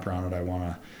damper on it. I want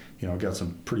to, got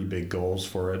some pretty big goals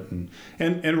for it, and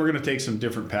we're going to take some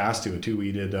different paths to it too.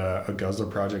 We did a guzzler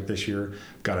project this year.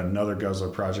 Got another guzzler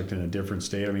project in a different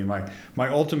state. I mean, my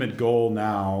ultimate goal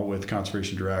now with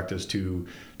Conservation Direct is to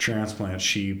transplant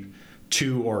sheep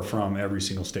to or from every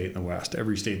single state in the West,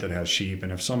 every state that has sheep.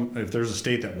 And if there's a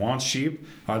state that wants sheep,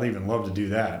 I'd even love to do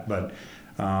that. But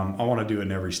I want to do it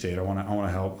in every state. I want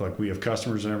to help. Like, we have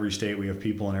customers in every state. We have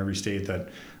people in every state that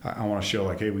I want to show,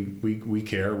 like, hey, we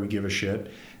care, we give a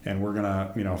shit, and we're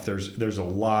gonna, if there's a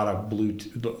lot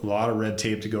of red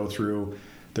tape to go through.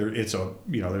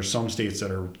 There's some states that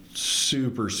are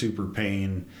super, super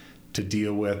pain to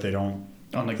deal with. They don't,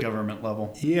 on the government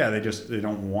level. Yeah, they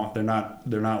don't want. They're not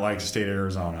like the state of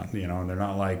Arizona. And they're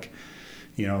not like,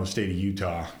 the state of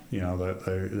Utah.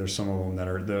 There's some of them that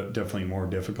are definitely more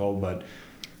difficult, but.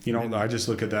 I just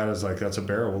look at that as like, that's a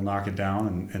barrel. We'll knock it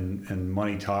down, and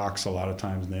money talks a lot of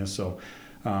times in this. So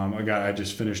I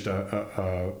just finished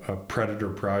a predator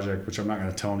project, which I'm not going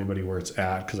to tell anybody where it's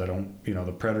at, because I don't,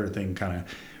 the predator thing kind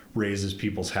of raises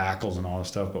people's hackles and all this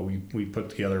stuff. But we put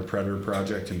together a predator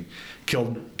project and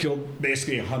killed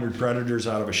basically 100 predators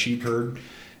out of a sheep herd,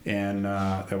 and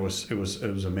it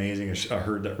was amazing. A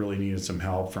herd that really needed some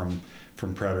help from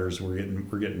predators. We're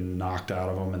getting knocked out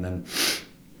of them, and then.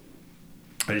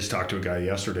 I just talked to a guy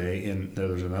yesterday, and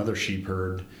there's another sheep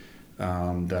herd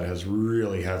that has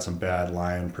really had some bad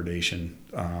lion predation.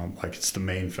 Like, it's the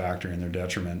main factor in their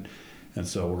detriment. And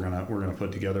so we're gonna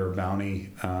put together a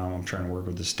bounty. I'm trying to work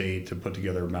with the state to put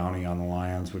together a bounty on the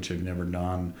lions, which they've never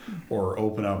done, or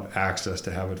open up access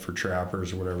to have it for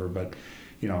trappers or whatever. But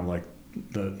like,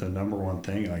 the number one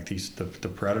thing, like, the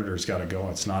predator's got to go.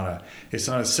 It's not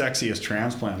as sexy as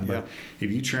transplanting, but if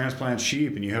you transplant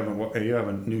sheep and you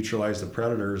haven't neutralized the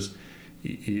predators,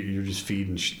 you're just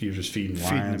feeding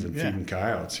lions and feeding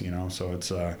coyotes. So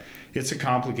it's a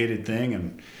complicated thing,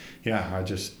 and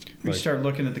we start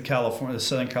looking at the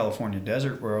Southern California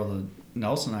desert where all the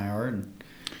Nelson and I are, and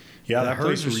the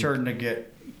herds are starting to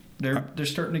get they're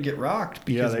starting to get rocked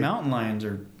because mountain lions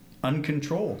are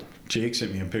uncontrolled. Jake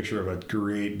sent me a picture of a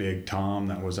great big tom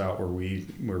that was out where we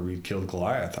killed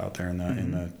Goliath out there in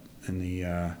the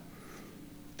the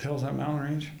hell's that mountain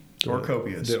range?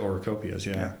 Orcopias. The Orcopias,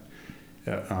 yeah.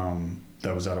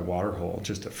 That was at a water hole,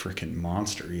 just a freaking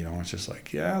monster. It's just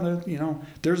like,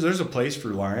 there's a place for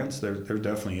lions. There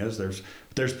definitely is.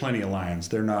 There's plenty of lions.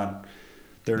 They're not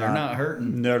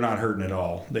hurting. They're not hurting at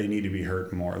all. They need to be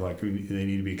hurting more. Like, they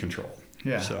need to be controlled.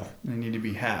 Yeah. So they need to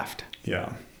be halved.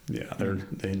 Yeah. Yeah,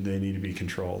 they need to be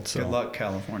controlled. So good luck,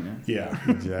 California. Yeah,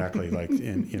 exactly. Like,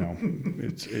 and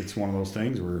it's one of those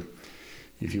things where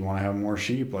if you want to have more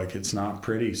sheep, like, it's not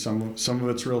pretty. Some of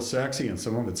it's real sexy, and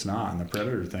some of it's not. And the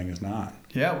predator thing is not.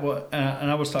 Yeah, well, and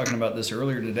I was talking about this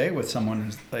earlier today with someone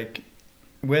who's like,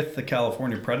 with the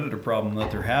California predator problem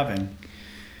that they're having,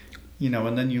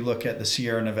 and then you look at the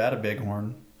Sierra Nevada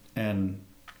bighorn, and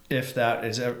if that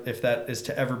is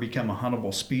to ever become a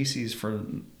huntable species for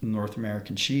North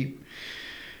American sheep,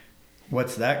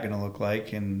 what's that going to look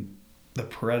like? And the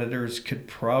predators could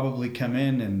probably come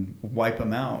in and wipe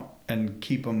them out and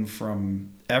keep them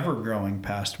from ever growing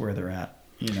past where they're at.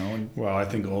 Well, I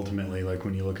think ultimately, like,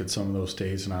 when you look at some of those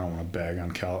states, and I don't want to bag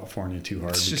on California too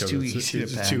hard, it's because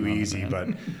it's too easy. But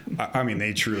I mean,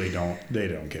 they truly don't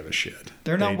give a shit.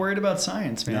 They're not worried about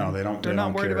science, man. No, they don't. They're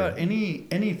not worried about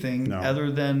anything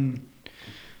other than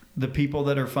the people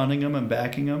that are funding them and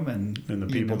backing them, and the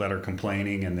people that are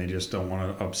complaining, and they just don't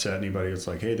want to upset anybody. It's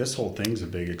like, hey, this whole thing's a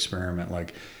big experiment.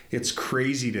 Like, it's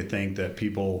crazy to think that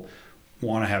people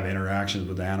want to have interactions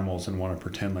with animals and want to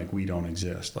pretend like we don't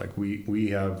exist. Like, we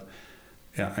have,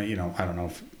 I don't know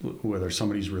whether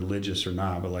somebody's religious or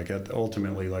not, but like,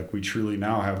 ultimately, like, we truly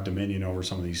now have dominion over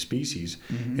some of these species,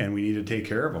 and we need to take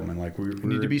care of them. And like, we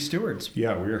need to be stewards.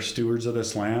 Yeah, we are stewards of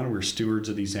this land. We're stewards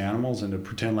of these animals, and to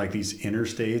pretend like these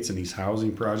interstates and these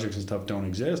housing projects and stuff don't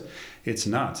exist, it's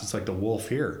nuts. It's like the wolf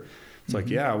here. It's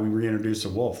like, yeah, we reintroduced a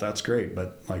wolf. That's great.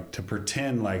 But like, to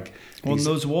pretend like... Well,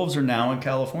 those wolves are now in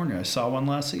California. I saw one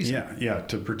last season. Yeah.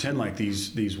 To pretend like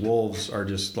these wolves are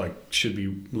just like, should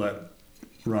be let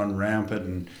run rampant,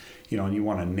 and and you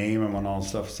want to name them and all this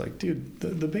stuff. It's like, dude,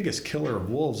 the biggest killer of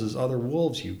wolves is other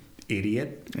wolves, you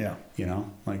idiot. Yeah.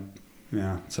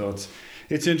 So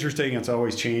it's interesting. It's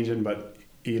always changing, but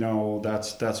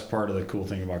that's part of the cool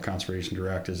thing about Conservation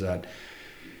Direct, is that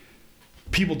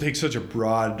people take such a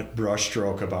broad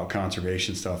brushstroke about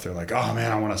conservation stuff. They're like, oh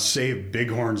man, I want to save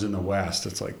bighorns in the West.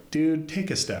 It's like, dude,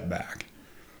 take a step back.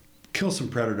 Kill some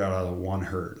predator out of one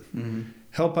herd.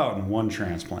 Help out in one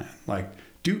transplant. Like,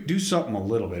 do something a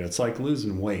little bit. It's like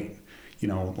losing weight.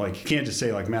 Like, you can't just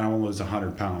say like, man, I want to lose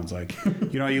 100 pounds. Like,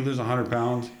 you lose 100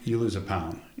 pounds, you lose a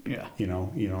pound. Yeah.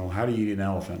 How do you eat an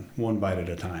elephant? One bite at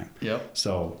a time. Yep.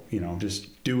 So,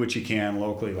 just do what you can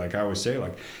locally. Like I always say,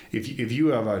 like, if you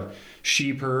have a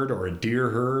sheep herd or a deer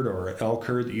herd or an elk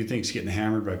herd that you think is getting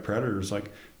hammered by predators,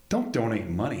 like, don't donate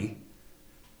money.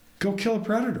 Go kill a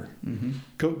predator.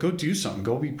 Go do something.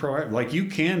 Go be proactive. Like, you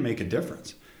can make a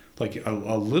difference. like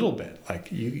a little bit. Like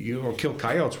you kill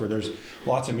coyotes where there's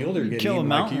lots of mule deer. You kill a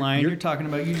mountain lion, you're talking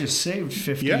about you just saved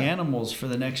 50 animals for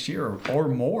the next year or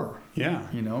more. Yeah.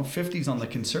 50's on the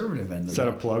conservative end of that. Is that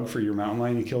a plug for your mountain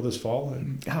lion you killed this fall?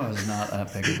 That was not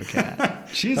that big of a cat.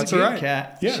 She was a good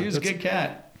cat. Yeah, she was a good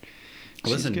cat.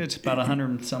 She's good. It's about 100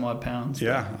 and some odd pounds.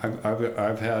 Yeah.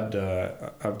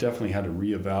 I've definitely had to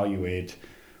reevaluate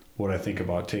what I think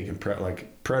about taking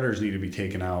predators need to be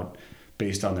taken out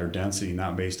based on their density,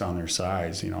 not based on their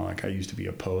size. Like I used to be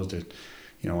opposed to,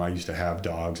 I used to have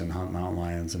dogs and hunt mountain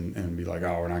lions and be like,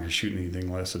 oh, we're not going to shoot anything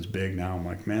unless it's big. Now I'm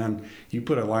like, man, you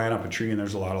put a lion up a tree and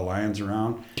there's a lot of lions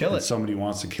around. Kill it. Somebody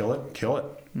wants to kill it.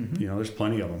 Mm-hmm. There's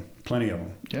plenty of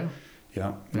them. Yeah.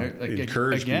 Yeah.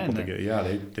 Encourage people to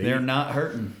get, they're not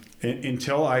hurting.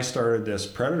 Until I started this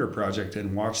predator project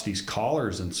and watched these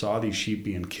collars and saw these sheep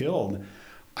being killed,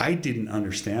 I didn't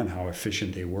understand how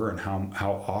efficient they were and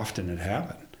how often it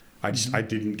happened. I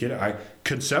didn't get it. I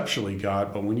conceptually got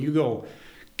it, but when you go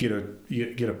get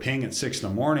a ping at 6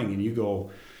 a.m. and you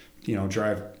go,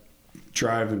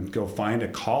 drive and go find a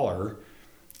collar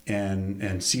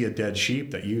and see a dead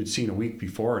sheep that you had seen a week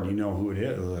before and you know who it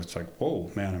is, it's like, whoa,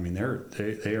 man. I mean, they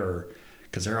are,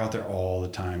 because they're out there all the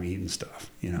time eating stuff.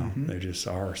 Mm-hmm. They just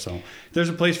are. So there's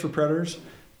a place for predators.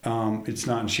 It's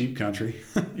not in sheep country,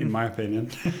 in my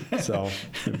opinion. So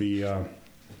it'd be,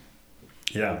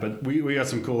 but we got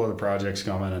some cool other projects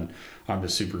coming, and I'm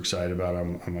just super excited about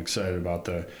them. I'm excited about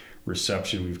the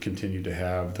reception we've continued to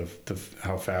have,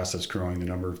 how fast it's growing, the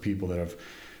number of people that have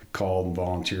called and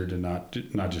volunteered to not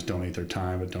just donate their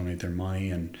time, but donate their money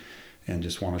and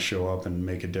just want to show up and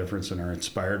make a difference and are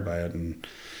inspired by it. And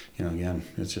again,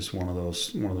 it's just one of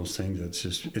those things.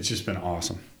 It's just been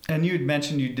awesome. And you had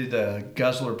mentioned you did the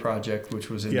Guzzler project, which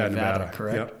was in Nevada,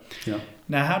 correct? Yeah.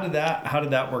 Now, how did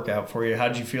that work out for you? How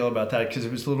did you feel about that? Because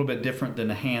it was a little bit different than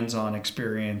a hands-on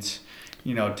experience,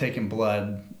 taking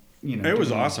blood. It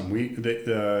was awesome. We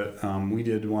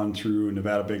did one through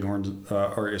Nevada Bighorns,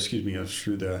 it was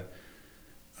through the.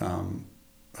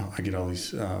 I get all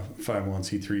these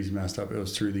 501c3s messed up. It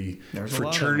was through the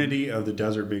Fraternity of the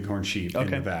Desert Bighorn Sheep in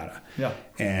Nevada. Yeah.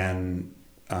 And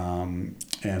the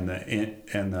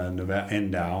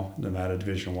NDOW, Nevada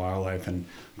Division of Wildlife. And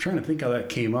I'm trying to think how that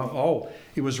came up. Oh,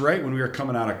 it was right when we were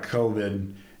coming out of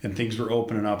COVID and things were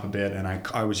opening up a bit. And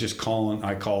I was just calling.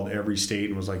 I called every state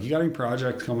and was like, you got any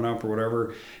projects coming up or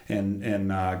whatever? And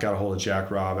got a hold of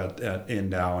Jack Robb at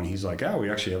NDOW. And he's like, we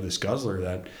actually have this guzzler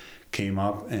that came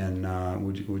up, and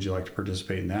would you like to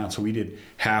participate in that? So we did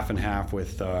half and half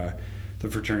with the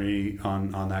fraternity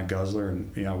on that guzzler,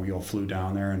 and we all flew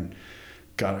down there and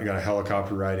got a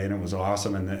helicopter ride in. It was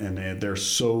awesome, and they're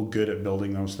so good at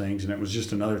building those things. And it was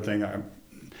just another thing. I've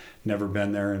never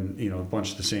been there, and a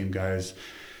bunch of the same guys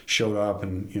showed up,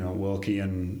 and Wilkie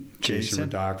and Jason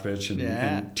Radokovich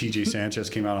and TJ Sanchez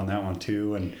came out on that one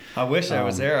too. And I wish I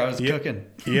was there. I was cooking.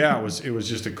 It was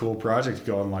just a cool project to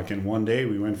go. And like in one day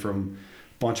we went from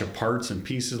a bunch of parts and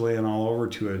pieces laying all over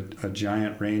to a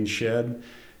giant range shed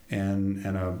and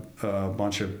a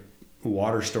bunch of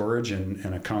water storage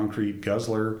and a concrete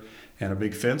guzzler and a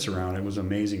big fence around. It was an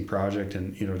amazing project,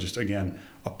 and just again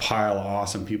a pile of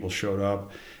awesome people showed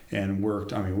up and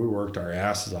worked. I mean, we worked our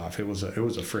asses off. It was a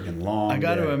freaking long day. I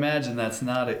got to imagine that's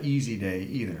not an easy day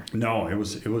either. No, it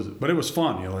was, but it was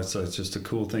fun. It's just a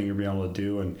cool thing you're being able to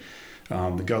do. And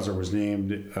the guzzler was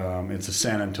named. It's a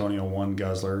San Antonio 1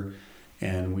 guzzler,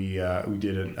 and we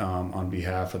did it on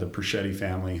behalf of the Perchetti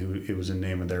family, who it was in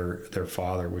name of their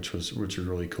father, which was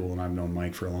really cool. And I've known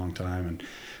Mike for a long time, and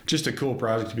just a cool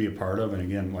project to be a part of. And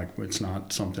again, like, it's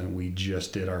not something we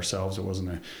just did ourselves. It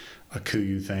wasn't a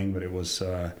KUIU thing, but it was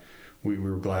we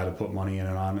were glad to put money in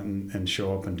it on it and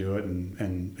show up and do it,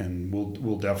 and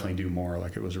we'll definitely do more.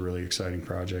 Like, it was a really exciting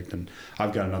project, and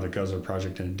I've got another guzzler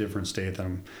project in a different state that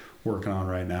I'm working on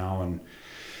right now,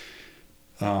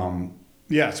 and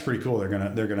it's pretty cool.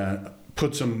 They're gonna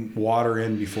put some water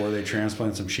in before they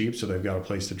transplant some sheep, so they've got a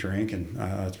place to drink, and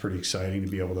it's pretty exciting to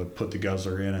be able to put the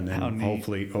guzzler in, and then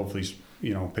hopefully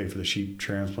pay for the sheep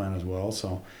transplant as well.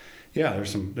 So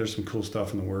there's some cool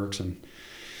stuff in the works, and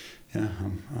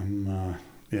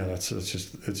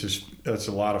that's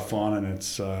a lot of fun, and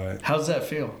it's how's that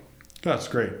feel? That's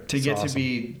great. To get awesome to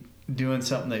be doing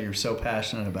something that you're so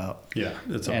passionate about. Yeah,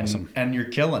 it's awesome, and you're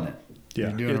killing it. Yeah,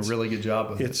 you're doing a really good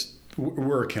job of it.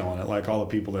 We're killing it, like all the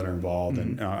people that are involved,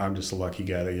 mm-hmm. and I'm just a lucky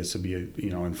guy that gets to be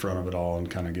in front of it all and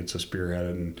kind of gets to spearhead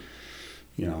it, and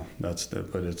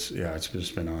but it's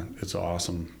just been it's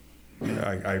awesome.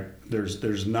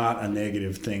 There's not a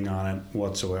negative thing on it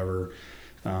whatsoever.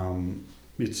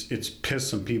 It's pissed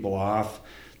some people off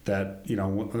that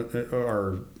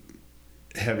are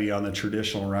heavy on the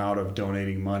traditional route of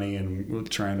donating money and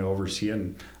trying to oversee it,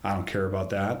 and I don't care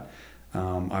about that.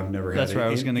 I've never That's had. where I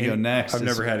was going to go next. I've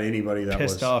never had anybody that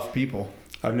pissed off people.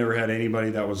 I've never had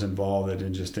anybody that was involved that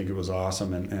didn't just think it was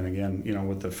awesome. And again,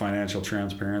 with the financial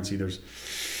transparency,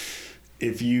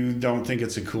 if you don't think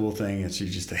it's a cool thing, you're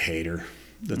just a hater.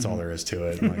 That's all there is to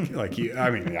it. Like you,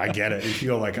 I mean, I get it. You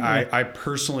feel like I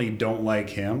personally don't like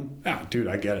him. Dude,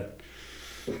 I get it.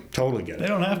 Totally get it. They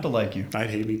don't have to like you. I'd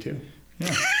hate me too.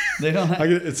 Yeah. They don't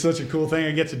have it's such a cool thing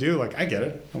I get to do. Like, I get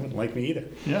it. I wouldn't like me either.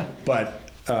 Yeah. But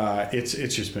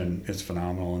it's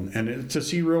phenomenal. And to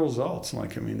see real results.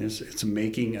 Like, I mean, it's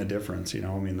making a difference. I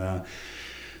mean,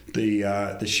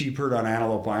 the sheep herd on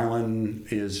Antelope Island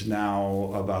is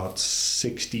now about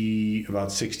 60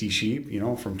 sheep,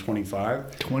 from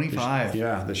 25.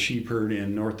 25. The sheep herd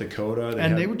in North Dakota.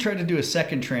 They would try to do a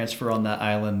second transfer on that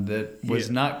island that was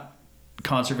not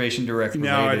conservation direct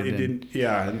related. No, it didn't.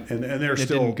 Yeah, and they're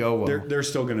still didn't go well. They're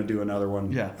still going to do another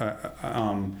one. Yeah.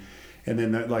 And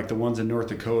then the ones in North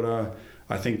Dakota,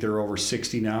 I think they're over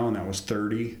 60 now, and that was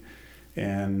 30.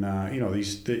 And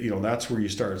that's where you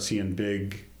start seeing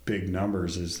big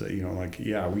numbers. Is that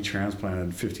we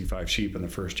transplanted 55 sheep in the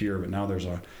first year, but now there's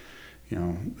I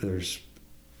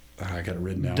got it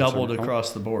written down. Doubled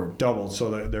across the board. Doubled.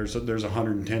 So there's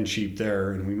 110 sheep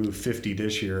there, and we moved 50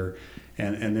 this year.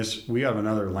 And we have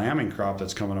another lambing crop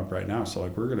that's coming up right now. So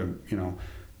we're gonna,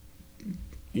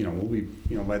 we'll be,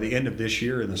 by the end of this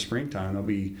year in the springtime, there'll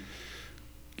be,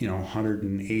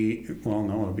 108. Well,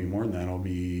 no, it'll be more than that. It'll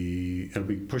be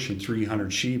pushing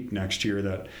 300 sheep next year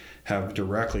that have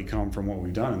directly come from what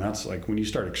we've done. And that's when you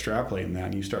start extrapolating that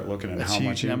and you start looking at that's how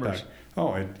much numbers. impact.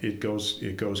 Oh, it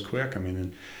goes quick. I mean,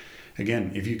 and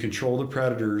again, if you control the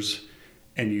predators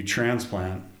and you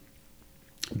transplant,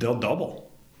 they'll double.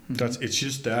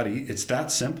 It's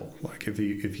that simple. Like if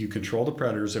you control the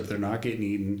predators, if they're not getting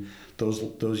eaten,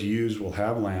 those ewes will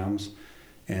have lambs,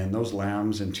 and those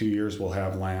lambs in 2 years will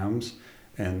have lambs,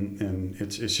 and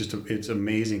it's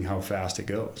amazing how fast it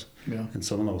goes. Yeah. And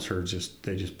some of those herds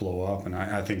just blow up, and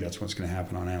I think that's what's going to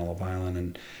happen on Antelope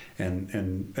Island,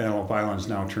 and Antelope Island is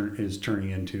now turning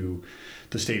into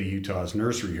the state of Utah's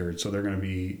nursery herd. So they're going to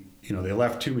be, they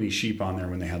left too many sheep on there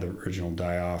when they had the original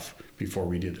die-off before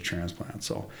we did the transplant.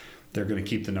 So they're going to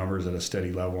keep the numbers at a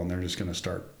steady level, and they're just going to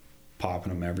start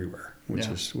popping them everywhere, which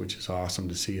is awesome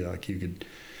to see. Like you could,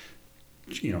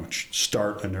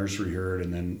 start a nursery herd,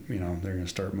 and then, they're going to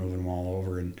start moving them all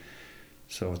over. And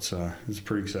so it's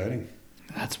pretty exciting.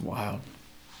 That's wild.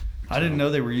 I didn't know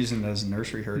they were using it as a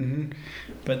nursery herd. Mm-hmm.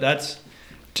 But that's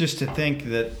just to think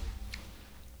that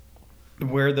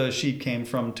where those sheep came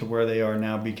from to where they are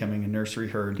now becoming a nursery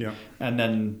herd. Yeah. And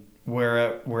then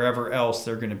wherever else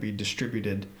they're going to be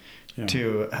distributed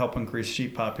to help increase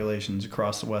sheep populations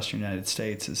across the western United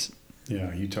States is...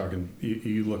 Yeah,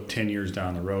 you look 10 years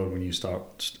down the road when you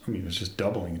stop, I mean, it's just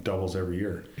doubling. It doubles every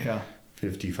year. Yeah.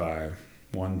 55,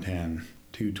 110,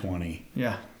 220.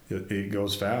 Yeah. It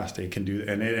goes fast. It can do,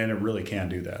 and it really can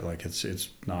do that. Like it's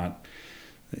not,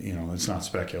 it's not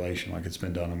speculation. Like it's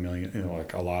been done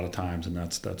a lot of times, and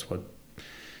that's what,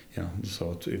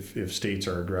 so if states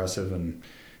are aggressive and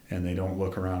they don't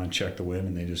look around and check the wind,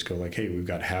 and they just go like, hey, we've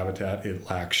got habitat, it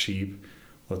lacks sheep.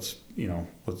 Let's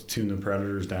tune the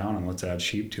predators down and let's add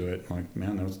sheep to it. Like,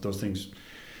 man, those things,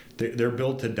 they're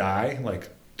built to die. Like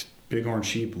bighorn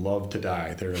sheep love to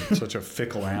die. They're such a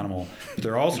fickle animal. But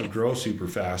they're also grow super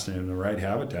fast, and in the right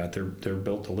habitat, they're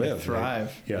built to live. They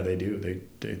thrive. They do.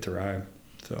 They thrive.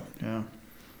 So yeah,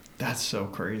 that's so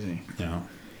crazy. Yeah.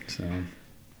 So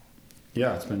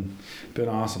yeah, it's been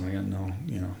awesome. I got no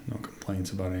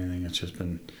complaints about anything. It's just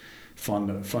been fun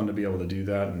to be able to do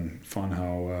that, and fun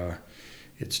how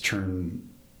it's turned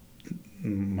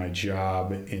my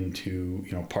job into,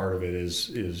 part of it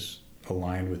is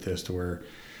aligned with this, to where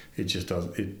it just does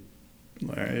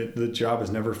the job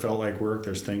has never felt like work.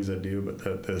 There's things that do,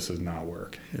 but this is not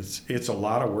work. It's a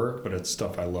lot of work, but it's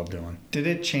stuff I love doing. Did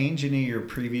it change any of your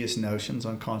previous notions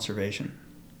on conservation?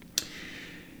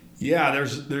 Yeah,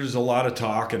 there's a lot of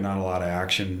talk and not a lot of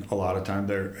action. A lot of time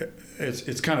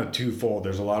it's kind of twofold.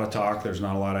 There's a lot of talk, there's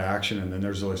not a lot of action, and then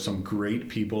there's some great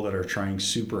people that are trying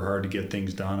super hard to get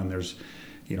things done, and there's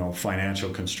financial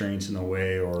constraints in the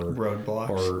way, or roadblocks,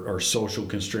 or social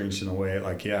constraints in the way.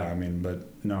 Like,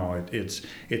 but no, it's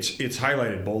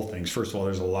highlighted both things. First of all,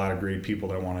 there's a lot of great people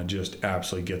that want to just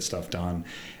absolutely get stuff done,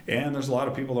 and there's a lot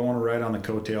of people that want to ride on the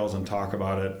coattails and talk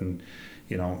about it, and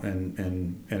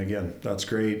and again, that's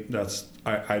great.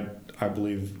 I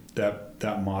believe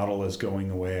that model is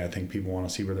going away. I think people want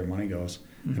to see where their money goes,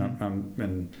 mm-hmm.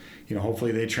 and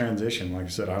hopefully they transition. Like I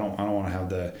said, I don't want to have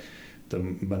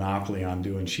monopoly on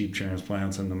doing sheep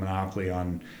transplants and the monopoly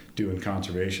on doing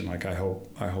conservation. Like I hope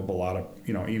a lot of,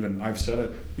 even I've said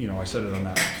it, I said it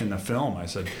in the film. I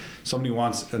said,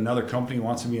 another company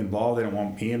wants to be involved. They don't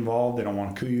want me involved. They don't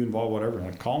want KUIU involved, whatever.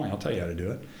 Like, call me, I'll tell you how to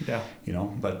do it. Yeah.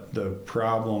 But the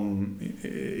problem,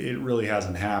 it really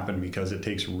hasn't happened because it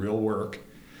takes real work.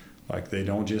 Like, they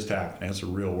don't just happen. It's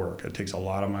real work. It takes a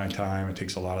lot of my time. It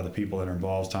takes a lot of the people that are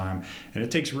involved's time. And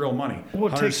it takes real money.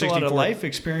 Well, it takes a lot of life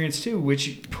experience, too,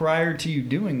 which prior to you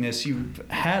doing this, you've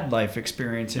had life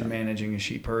experience in managing a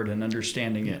sheep herd and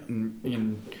understanding it and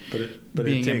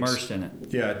being immersed in it.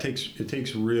 Yeah, it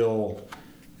takes real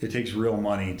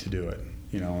money to do it,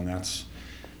 and that's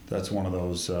one of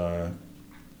those, it's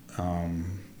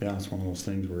one of those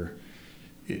things where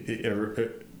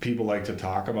people like to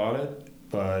talk about it,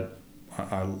 but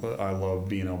I love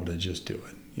being able to just do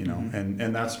it,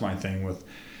 and that's my thing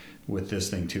with this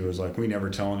thing too, is like, we never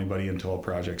tell anybody until a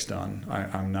project's done.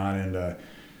 I'm not into,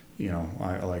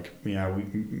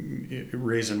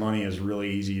 raising money is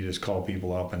really easy. You just call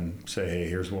people up and say, hey,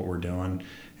 here's what we're doing.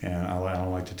 And I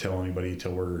don't like to tell anybody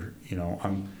till we're,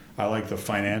 I like the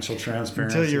financial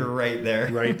transparency. Until you're right there.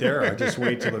 Right there. I just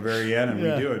wait till the very end and we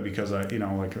do it because like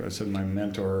I said, my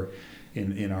mentor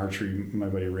in archery, my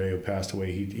buddy Ray, who passed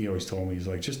away, he always told me, he's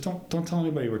like, just don't tell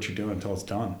anybody what you're doing until it's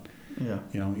done. Yeah.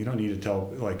 You don't need to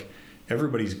tell, like,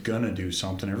 everybody's gonna do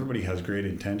something. Everybody has great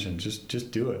intentions.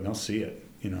 Just do it and they'll see it.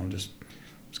 Just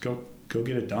go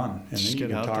get it done, and then you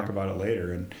can talk about it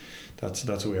later. And that's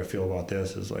the way I feel about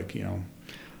this. Is like,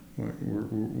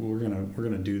 we're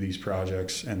gonna do these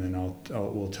projects, and then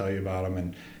we'll tell you about them,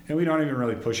 and we don't even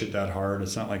really push it that hard.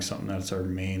 It's not like something that's our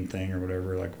main thing or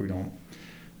whatever. Like, we're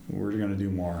gonna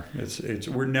do more.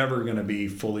 We're never gonna be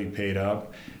fully paid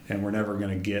up, and we're never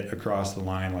gonna get across the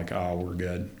line like, oh, we're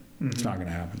good. Mm-hmm. It's not gonna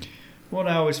happen. Well,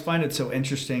 I always find it so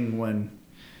interesting when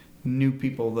new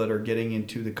people that are getting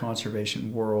into the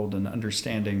conservation world and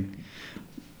understanding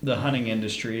the hunting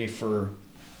industry for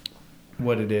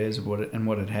what it is, what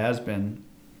it has been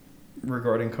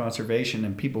regarding conservation,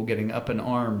 and people getting up in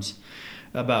arms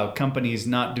about companies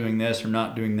not doing this or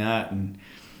not doing that, and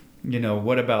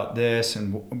what about this,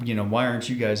 and why aren't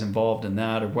you guys involved in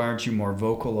that, or why aren't you more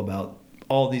vocal about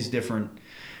all these different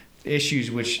issues,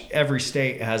 which every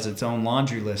state has its own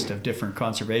laundry list of different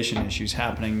conservation issues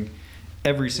happening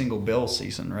every single bill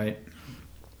season, right?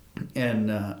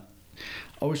 And I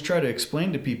always try to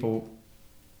explain to people,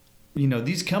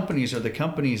 these companies are the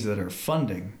companies that are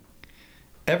funding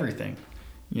everything.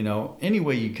 Any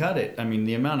way you cut it. I mean,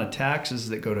 the amount of taxes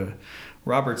that go to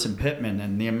Roberts and Pittman,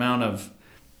 and the amount of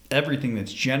everything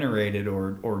that's generated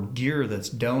or gear that's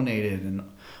donated, and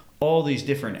all these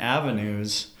different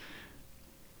avenues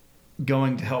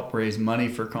going to help raise money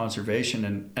for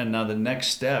conservation. And now the next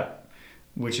step,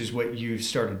 which is what you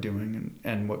started doing,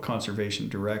 and what Conservation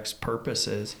Direct's purpose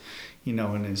is,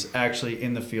 and is actually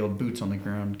in the field, boots on the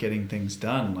ground, getting things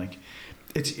done. Like,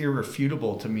 it's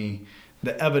irrefutable to me,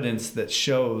 the evidence that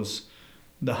shows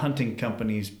the hunting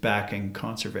companies backing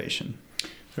conservation.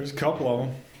 There's a couple of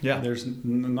them. Yeah. There's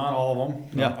not all of them.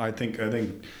 Yeah. I think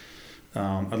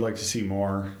I'd like to see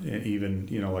more. Even,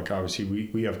 like, obviously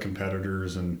we have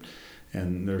competitors, and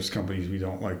there's companies we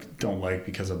don't like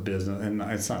because of business. And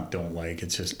it's not don't like,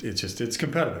 it's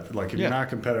competitive. Like, if you're not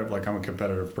competitive, like, I'm a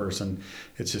competitive person,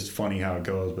 it's just funny how it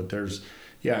goes. But there's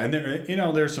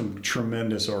some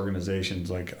tremendous organizations.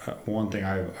 Like, one thing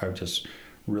I've just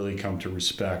really come to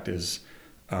respect is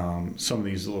some of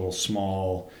these little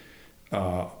small,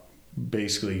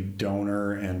 basically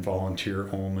donor and volunteer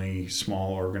only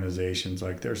small organizations.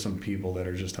 Like, there's some people that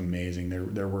are just amazing.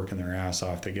 They're working their ass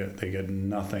off. They get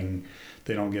nothing.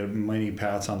 They don't get many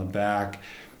pats on the back.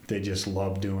 They just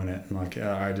love doing it. And like,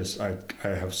 I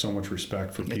have so much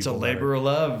respect for people. It's a labor of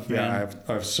love. Yeah, man.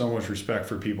 I have so much respect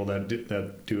for people that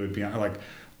do it beyond. Like,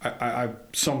 I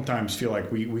sometimes feel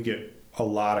like we get a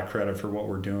lot of credit for what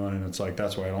we're doing, and it's like,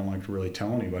 that's why I don't like to really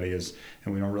tell anybody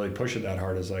and we don't really push it that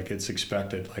hard, is like, it's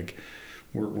expected. Like,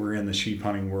 we're in the sheep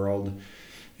hunting world,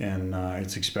 and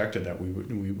it's expected that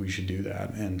we should do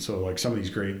that. And so, like, some of these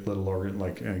great little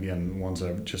like, again, ones that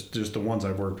I've just the ones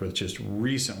I've worked with just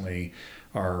recently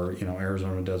are,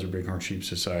 Arizona Desert Bighorn Sheep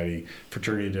Society,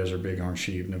 Fraternity of Desert Bighorn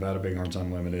Sheep, Nevada Bighorns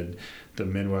Unlimited, the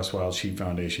Midwest Wild Sheep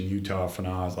Foundation, Utah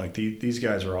FNAS. Like, these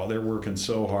guys they're working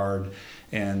so hard,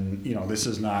 and this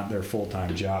is not their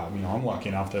full-time job. I'm lucky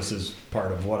enough this is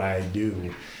part of what I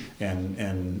do,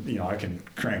 and I can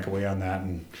crank away on that,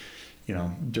 and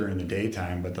during the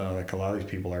daytime, but like a lot of these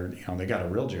people are, they got a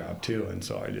real job too. And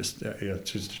so it's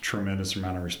just a tremendous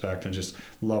amount of respect, and just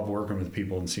love working with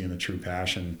people and seeing the true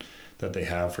passion that they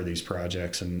have for these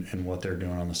projects and what they're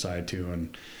doing on the side too.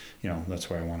 And, that's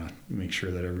why I want to make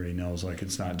sure that everybody knows, like,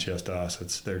 it's not just us,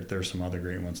 there's some other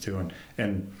great ones too.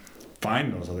 And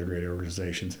find those other great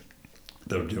organizations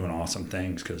that are doing awesome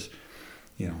things. 'Cause,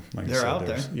 like they're out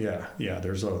there. Yeah.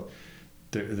 There's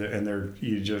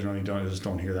you generally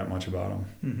don't hear that much about them.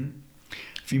 Mm-hmm.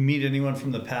 If you meet anyone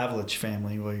from the Pavlich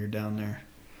family while you're down there.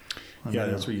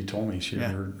 That's what you told me.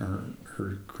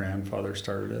 Her grandfather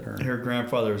started it, or her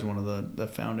grandfather was one of the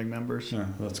founding members. Yeah,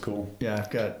 that's cool.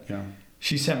 Yeah,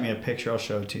 she sent me a picture. I'll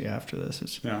show it to you after this.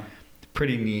 It's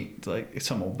pretty neat. It's like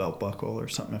some old belt buckle or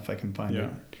something, if I can find it.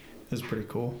 It's pretty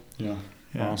cool. Yeah.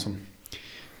 Awesome.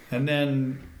 And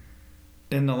then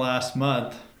in the last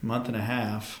month and a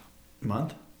half,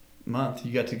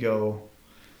 you got to go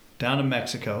down to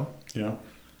Mexico. Yeah.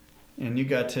 And you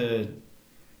got to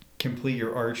complete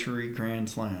your archery Grand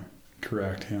Slam.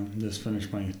 Correct. Yeah. Just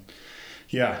finished been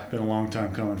a long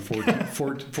time coming.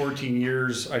 14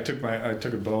 years. I took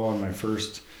a bow on my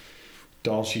first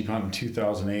Dall sheep hunt in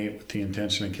 2008 with the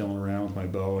intention of killing around with my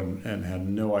bow, and had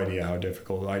no idea how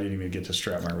difficult. I didn't even get to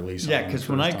strap my release on. Yeah, because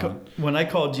when I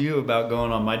called you about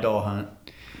going on my Dall hunt,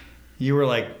 you were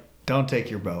like, "Don't take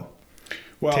your bow.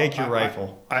 Take your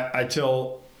rifle." I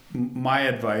tell my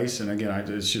advice, and again,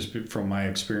 it's just from my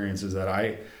experience, is that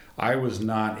I was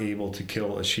not able to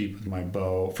kill a sheep with my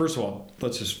bow. First of all,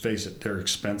 let's just face it, they're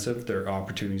expensive. Their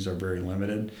opportunities are very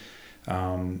limited.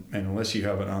 And unless you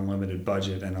have an unlimited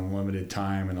budget and unlimited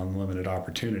time and unlimited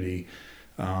opportunity,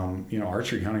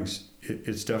 archery hunting,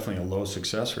 it's definitely a low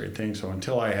success rate thing. So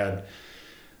until I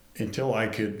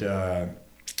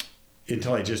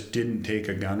just didn't take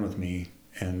a gun with me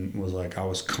and was like, I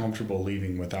was comfortable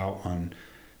leaving without one.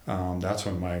 That's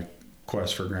when my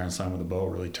quest for Grand Slam with a bow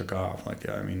really took off. I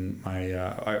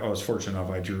was fortunate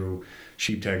enough. I drew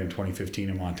sheep tag in 2015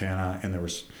 in Montana, and it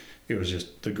was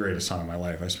just the greatest hunt of my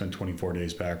life. I spent 24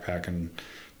 days backpacking,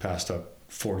 passed up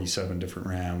 47 different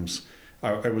rams.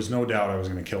 It was no doubt I was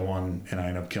going to kill one, and I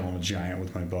ended up killing a giant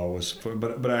with my bow.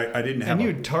 But I didn't have. And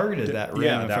you targeted that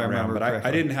ram, if I remember correctly.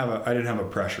 I didn't have a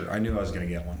pressure. I knew I was going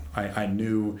to get one. I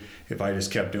knew if I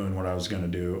just kept doing what I was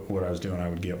doing, I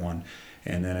would get one.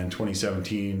 And then in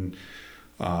 2017,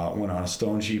 went on a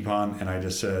stone sheep hunt, and I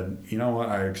just said, you know what?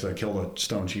 Because I killed a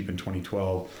stone sheep in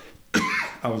 2012.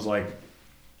 I was like,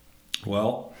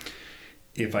 well,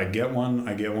 if I get one,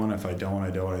 I get one. If I don't,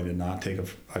 I don't. I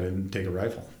didn't take a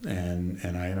rifle, and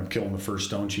I ended up killing the first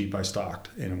stone sheep I stalked,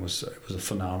 and it was a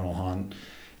phenomenal hunt.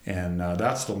 And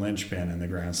that's the linchpin in the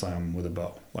Grand Slam with a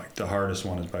bow. Like, the hardest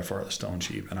one is by far the stone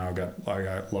sheep, and I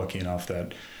got lucky enough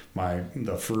that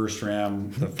the first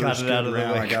ram,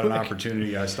 I got an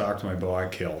opportunity. I stalked my bow, I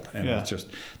killed, and it's just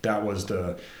that was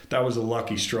a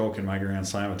lucky stroke in my Grand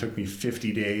Slam. It took me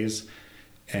 50 days.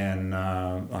 And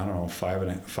I don't know,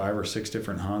 5 or 6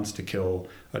 different hunts to kill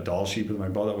a Dall sheep with my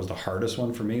bow. That was the hardest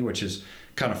one for me, which is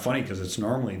kind of funny because it's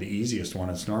normally the easiest one.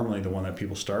 It's normally the one that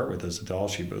people start with is a Dall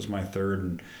sheep. It was my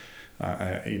third,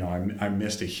 and I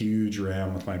missed a huge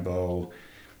ram with my bow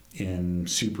in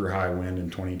super high wind in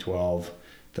 2012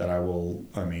 that I will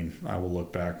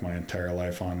look back my entire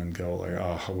life on and go like,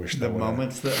 oh, I wish that the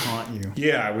moments that haunt you.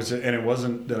 Yeah, and it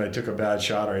wasn't that I took a bad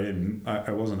shot or I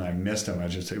missed him.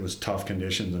 It was tough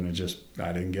conditions, and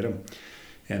I didn't get him.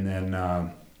 And then,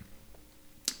 my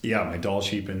Dall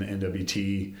sheep in the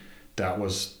NWT, that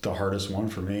was the hardest one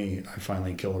for me. I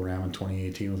finally killed a ram in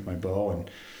 2018 with my bow, and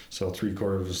so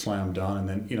 3/4 of a slam done.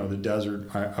 And then, the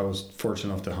desert, I was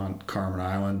fortunate enough to hunt Carmen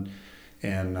Island.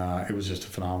 And it was just a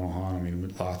phenomenal hunt. I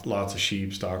mean, lots of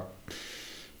sheep, stalked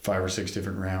 5 or 6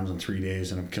 different rams in 3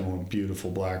 days, and I'm killing a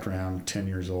beautiful black ram, 10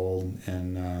 years old,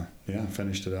 and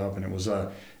finished it up. And it was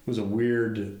a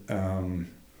weird,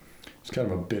 it's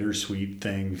kind of a bittersweet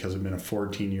thing because it's been a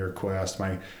 14-year quest.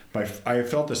 I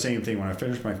felt the same thing when I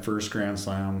finished my first Grand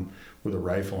Slam with a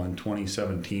rifle in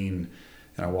 2017,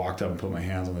 and I walked up and put my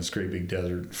hands on this great big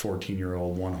desert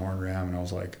 14-year-old one-horn ram, and I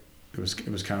was like, it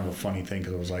was kind of a funny thing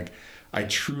because it was like, I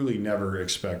truly never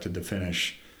expected to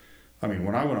finish. I mean,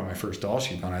 when I went on my first Dall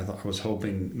sheep hunt, I was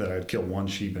hoping that I'd kill 1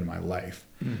 sheep in my life.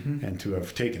 Mm-hmm. And to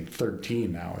have taken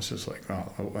 13 now, it's just like,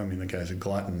 oh, I mean, the guy's a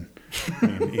glutton. I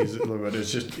mean, but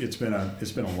it's been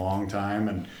a long time,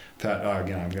 and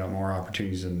I've got more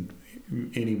opportunities than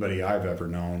anybody I've ever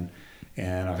known.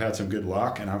 And I've had some good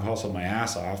luck, and I've hustled my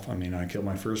ass off. I mean, I killed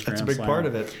my first Grand Slam. That's a big part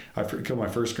of it. I killed my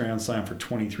first Grand Slam for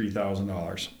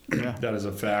 $23,000. Yeah. That is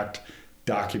a fact.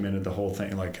 Documented the whole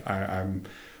thing. Like I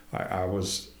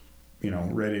was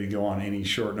ready to go on any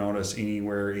short notice,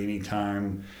 anywhere,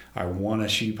 anytime. I won a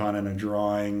sheep hunt in a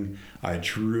drawing. I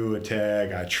drew a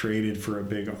tag. I traded for a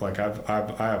big, like I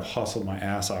have hustled my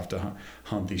ass off to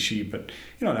hunt these sheep. But,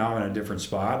 now I'm in a different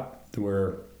spot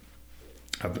where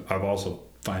I've also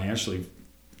financially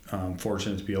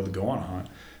fortunate to be able to go on a hunt,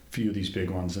 a few of these big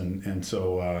ones. And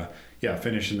so,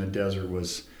 finishing the desert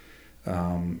was,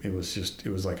 it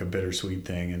was like a bittersweet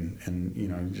thing. And you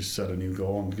just set a new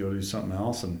goal and go do something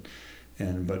else.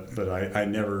 But I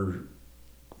never,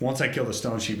 once I killed a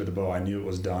stone sheep with a bow, I knew it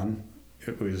was done.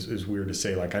 It was weird to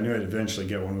say, like I knew I'd eventually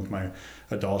get one with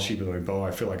a doll sheep with my bow.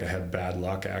 I feel like I had bad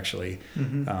luck actually.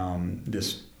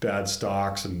 Just bad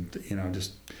stalks and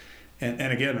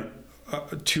and again,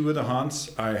 2 of the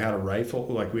hunts I had a rifle.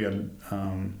 Like we had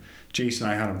Jason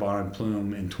and I had a bonnet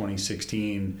plume in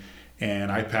 2016.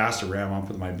 And I passed a ram up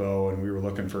with my bow, and we were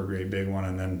looking for a great big one,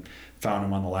 and then found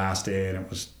him on the last day, and it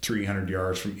was 300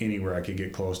 yards from anywhere I could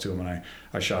get close to him, and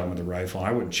I shot him with a rifle. And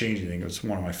I wouldn't change anything. It was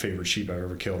one of my favorite sheep I've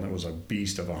ever killed, and it was a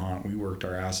beast of a hunt. We worked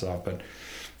our ass off, but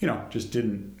just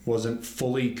wasn't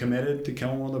fully committed to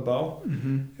killing with a bow.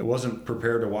 It wasn't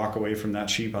prepared to walk away from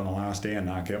that sheep on the last day and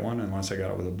not get one unless I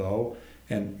got it with a bow.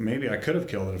 And maybe I could have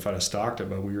killed it if I'd have stalked it,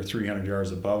 but we were 300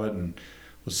 yards above it, and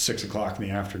it was 6 o'clock in the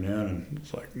afternoon, and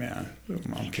it's like, man,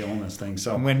 I'm killing this thing.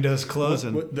 So windows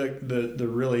closing.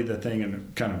 The thing,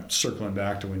 and kind of circling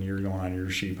back to when you're going on your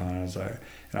sheep hunt, is I've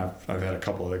had a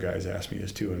couple other guys ask me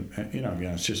this too, and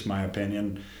again, it's just my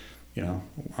opinion.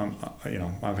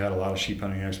 I've had a lot of sheep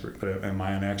hunting expert, but am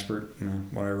I an expert?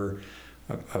 Whatever.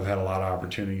 I've had a lot of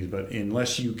opportunities, but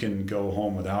unless you can go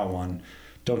home without one,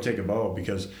 don't take a bow,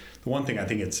 because the one thing I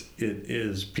think it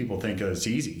is people think that it's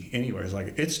easy. Anyways,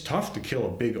 like it's tough to kill a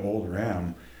big old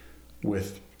ram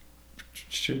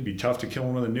should be tough to kill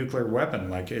them with a nuclear weapon.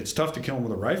 Like it's tough to kill them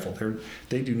with a rifle.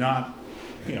 They do not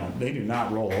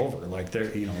roll over. Like you're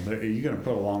going to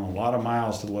put along a lot of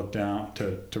miles to look down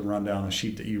to run down the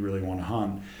sheep that you really want to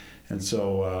hunt. And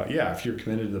so if you're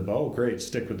committed to the bow, great,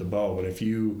 stick with the bow. But if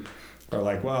you are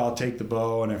like, well, I'll take the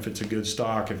bow, and if it's a good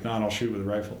stock, if not, I'll shoot with a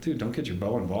rifle. Dude, don't get your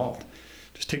bow involved.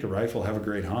 Just take a rifle, have a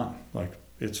great hunt. Like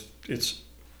it's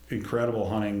incredible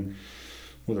hunting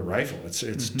with a rifle.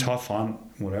 It's tough hunt,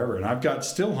 whatever. And I've got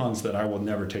still hunts that I will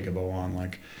never take a bow on.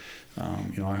 Like,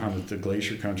 I hunted the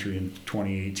glacier country in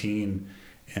 2018,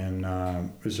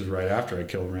 and this is right after I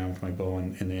killed a ram with my bow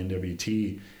in the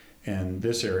NWT. And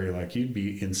this area, like, you'd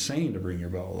be insane to bring your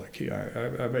bow. Like,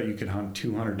 I bet you could hunt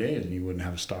 200 days and you wouldn't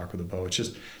have a stock with a bow. It's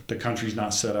just the country's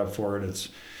not set up for it. It's,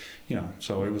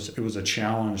 so it was a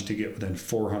challenge to get within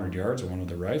 400 yards of one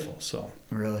with a rifle. So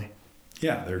really,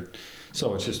 yeah,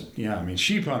 so it's just,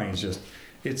 sheep hunting is just,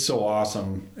 it's so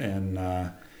awesome. And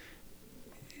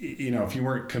if you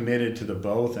weren't committed to the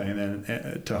bow thing,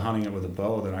 then to hunting it with a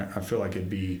bow, then I feel like you'd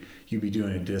be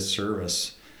doing a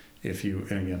disservice. If you,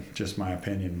 and again, just my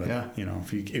opinion, but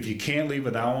if you can't leave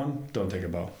without one, don't take a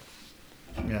bow.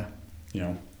 Yeah.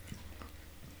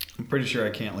 I'm pretty sure I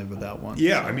can't live without one.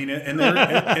 Yeah, I mean, and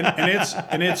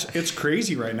it's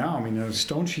crazy right now. I mean, the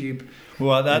stone sheep.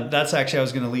 Well, that's actually, I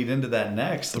was going to lead into that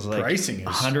next. The pricing is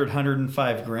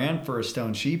 $105,000 for a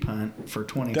stone sheep hunt for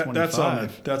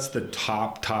 2025. That's the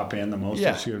top end, the most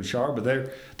expensive char,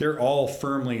 but they're all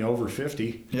firmly over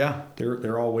 50. Yeah,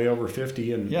 they're all way over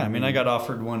 50, and yeah. I mean, I got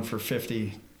offered one for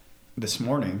 50 this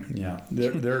morning. Yeah,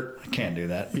 they're I can't do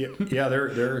that. Yeah,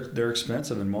 they're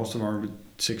expensive, and most of them are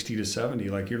 60 to 70.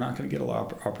 Like, you're not going to get a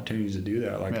lot of opportunities to do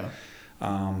that. Like,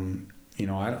 I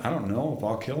don't know if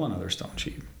I'll kill another stone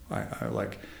sheep. I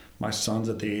like, my son's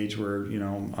at the age where,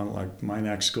 I'm like, my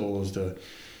next goal is to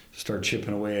start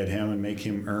chipping away at him and make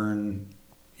him earn,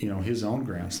 his own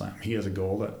Grand Slam. He has a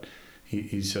goal that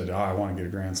he said, I want to get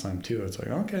a Grand Slam too. It's like,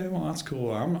 okay, well, that's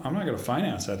cool. I'm not going to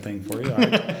finance that thing for you.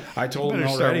 I told him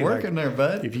already, start working there,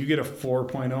 bud. If you get a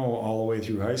 4.0 all the way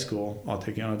through high school, I'll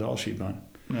take you on a doll sheep hunt.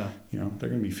 Yeah. They're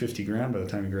going to be $50,000 by the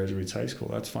time he graduates high school.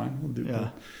 That's fine.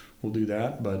 We'll do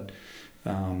that. But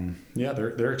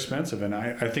they're expensive, and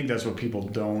I think that's what people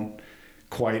don't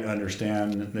quite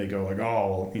understand. They go like,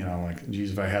 oh,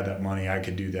 geez, if I had that money, I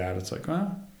could do that. It's like,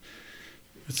 well,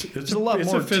 it's a lot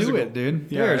more to it, dude.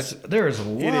 Yeah, there's a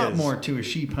lot more to a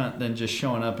sheep hunt than just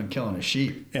showing up and killing a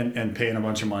sheep and paying a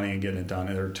bunch of money and getting it done.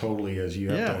 There totally is. You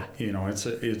have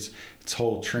to, it's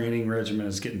whole training regimen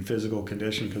is getting physical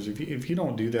condition, because if you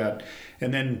don't do that,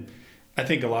 and then I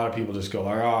think a lot of people just go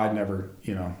like, oh, I'd never,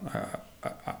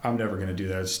 I'm never going to do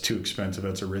that. It's too expensive.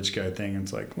 That's a rich guy thing. And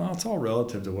it's like, well, it's all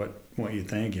relative to what you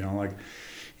think.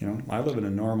 I live in a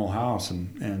normal house,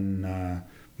 and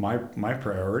my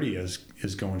priority is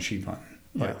going sheep hunting.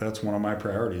 Like that's one of my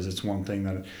priorities. It's one thing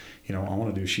that, I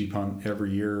want to do sheep hunt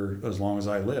every year as long as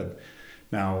I live.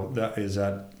 Now,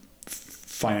 that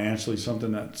financially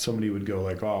something that somebody would go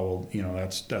like, oh, well,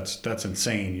 that's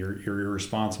insane. You're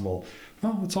irresponsible.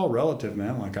 Well, it's all relative,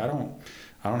 man. Like I don't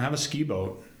have a ski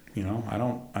boat. I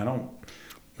don't.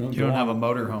 You don't have a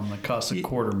motorhome that costs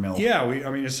 $250,000. Yeah,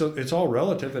 it's all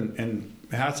relative, and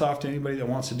hats off to anybody that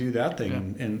wants to do that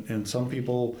thing. Yeah. And some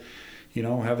people,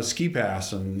 have a ski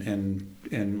pass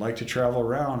and like to travel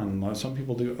around, and some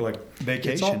people do like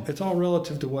vacation. It's all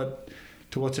relative to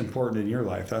what's important in your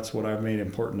life. That's what I've made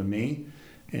important to me,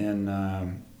 and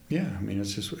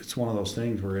it's one of those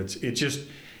things where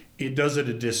it does it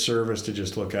a disservice to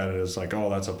just look at it as like, oh,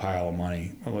 that's a pile of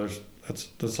money. Well,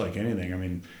 that's like anything. I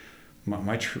mean,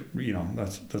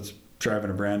 that's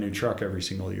driving a brand new truck every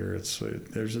single year.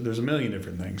 There's a million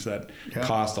different things that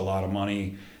cost a lot of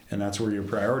money, and that's where your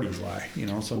priorities lie.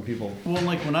 Some people. Well,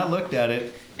 like when I looked at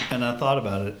it and I thought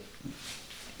about it,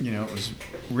 it was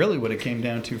really what it came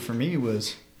down to for me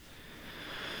was,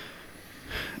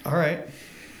 all right,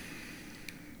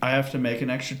 I have to make an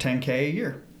extra $10K a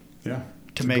year. Yeah.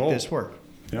 To make this work.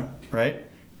 Yeah. Right?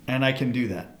 And I can do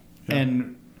that. Yeah.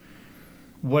 And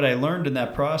what I learned in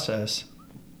that process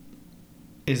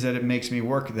is that it makes me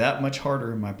work that much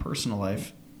harder in my personal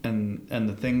life and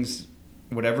the things,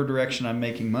 whatever direction I'm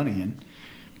making money in,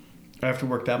 I have to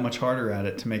work that much harder at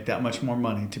it to make that much more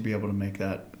money to be able to make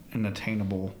that an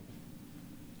attainable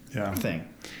thing.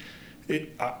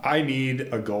 I need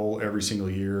a goal every single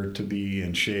year to be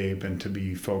in shape and to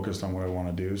be focused on what I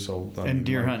want to do. So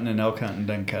deer hunting and elk hunting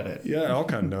doesn't cut it. Yeah,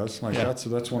 elk hunting does. Like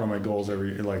that's one of my goals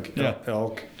every year. Like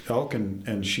elk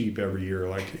and sheep every year.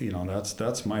 Like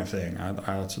that's my thing.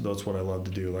 That's what I love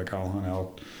to do. Like I'll hunt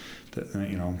elk,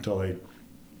 until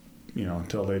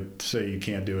they say you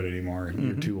can't do it anymore and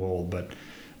you're too old. But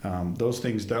those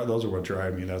things, those are what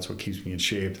drive me. That's what keeps me in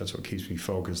shape. That's what keeps me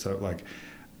focused.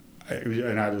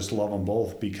 And I just love them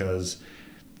both because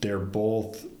they're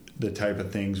both the type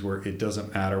of things where it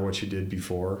doesn't matter what you did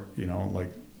before,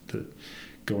 like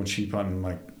going sheep hunting,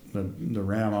 like the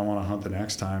ram I want to hunt the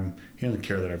next time, he doesn't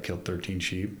care that I've killed 13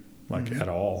 sheep, at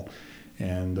all.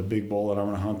 And the big bull that I'm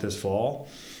going to hunt this fall,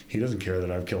 he doesn't care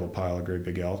that I've killed a pile of great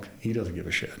big elk. He doesn't give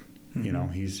a shit.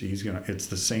 He's going to, it's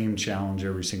the same challenge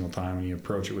every single time, and you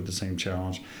approach it with the same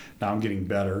challenge. Now I'm getting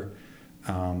better.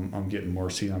 I'm getting more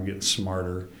seasoned. I'm getting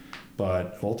smarter.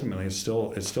 But ultimately, it's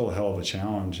still a hell of a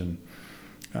challenge, and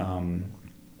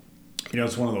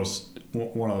it's one of those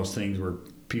things where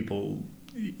people,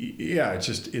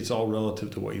 it's all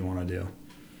relative to what you want to do.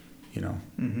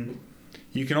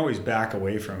 You can always back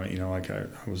away from it. Like I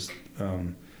was,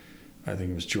 I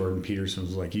think it was Jordan Peterson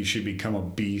was like, you should become a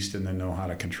beast and then know how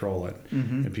to control it.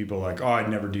 And people are like, oh, I'd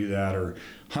never do that, or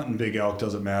hunting big elk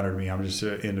doesn't matter to me. I'm just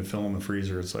into filling the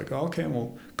freezer. It's like, oh, okay,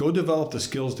 well, go develop the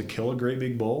skills to kill a great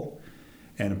big bull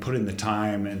and put in the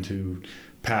time and to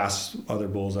pass other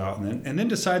bulls out, and then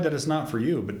decide that it's not for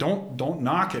you. But don't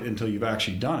knock it until you've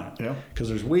actually done it. Yeah. Because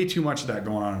there's way too much of that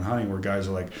going on in hunting where guys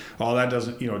are like, oh, that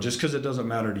doesn't, just because it doesn't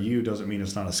matter to you doesn't mean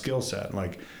it's not a skill set.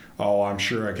 Like, oh, I'm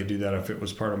sure I could do that if it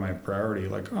was part of my priority.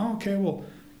 Like, oh, okay, well,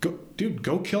 go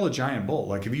kill a giant bull.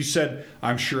 Like if you said,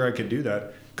 I'm sure I could do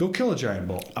that, go kill a giant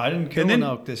bull. I didn't kill an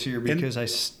elk this year because I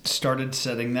started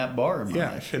setting that bar in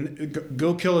my life. And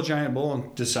go kill a giant bull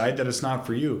and decide that it's not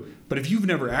for you. But if you've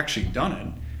never actually done it,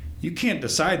 you can't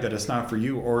decide that it's not for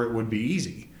you, or it would be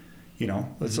easy.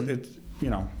 So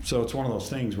it's one of those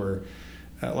things where,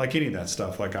 like any of that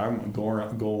stuff, like I'm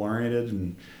goal oriented,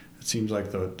 and it seems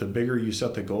like the bigger you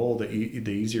set the goal, the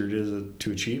easier it is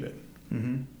to achieve it.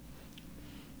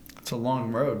 It's a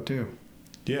long road too.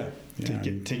 Yeah.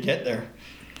 To get there.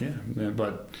 Yeah,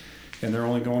 but they're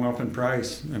only going up in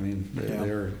price. I mean,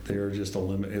 they're just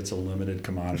it's a limited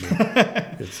commodity.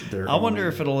 I wonder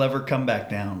if it'll ever come back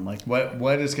down. Like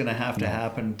what is going to have to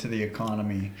happen to the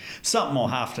economy? Something will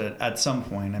have to at some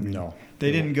point. I mean,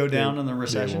 they didn't go down in the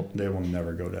recession. They will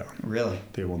never go down. Really?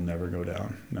 They will never go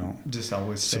down. No. Just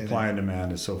always stay supply and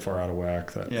demand is so far out of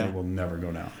whack that they will never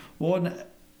go down. Well,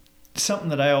 something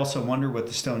that I also wonder with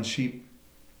the stone sheep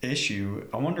issue,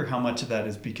 I wonder how much of that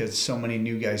is because so many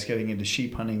new guys getting into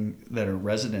sheep hunting that are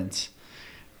residents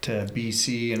to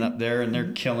BC and up there, and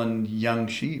they're killing young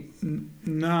sheep.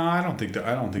 No, I don't think that.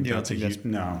 I don't think that's a huge.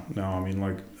 No. I mean,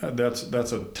 like that's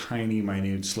a tiny,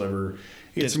 minute sliver.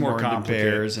 It's more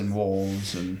complicated. Bears and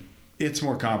wolves, and it's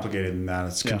more complicated than that.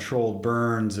 It's controlled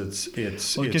burns. It's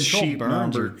sheep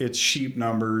numbers. It's sheep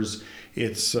numbers.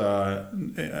 It's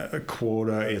a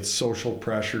quota. It's social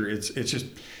pressure. It's just.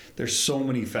 There's so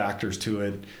many factors to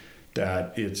it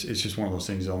that it's just one of those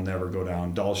things that'll never go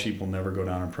down. Doll sheep will never go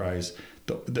down in price.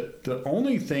 The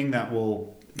only thing that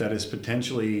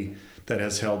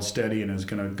has held steady and is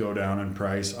going to go down in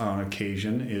price on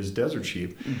occasion is desert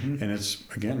sheep. Mm-hmm. And it's,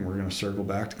 again, we're going to circle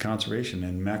back to conservation.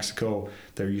 In Mexico,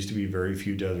 there used to be very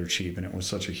few desert sheep, and it was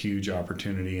such a huge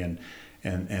opportunity, and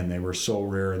they were so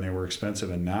rare and they were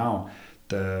expensive. And now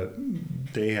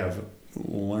they have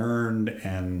learned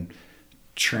and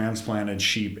transplanted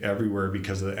sheep everywhere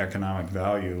because of the economic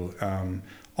value,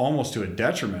 almost to a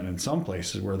detriment in some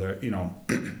places where they're,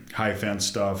 high fence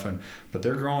stuff, but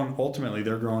they're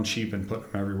growing sheep and putting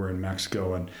them everywhere in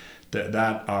Mexico, and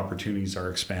that opportunities are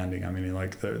expanding. I mean,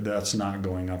 like that's not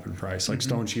going up in price. Like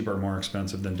stone sheep are more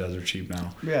expensive than desert sheep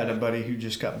now. We had a buddy who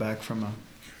just got back from a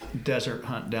desert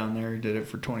hunt down there. He did it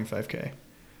for $25,000.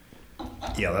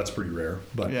 Yeah, that's pretty rare,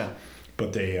 but yeah.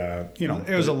 But they,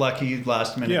 it was a lucky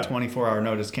last minute 24-hour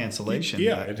notice cancellation.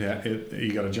 Yeah,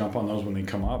 you got to jump on those when they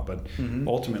come up. But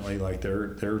ultimately, like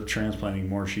they're transplanting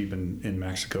more sheep in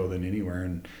Mexico than anywhere,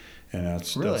 and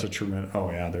that's a tremendous.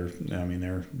 Oh yeah,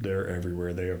 they're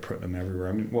everywhere. They are putting them everywhere.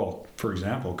 I mean, well, for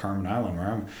example, Carmen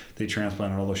Island, they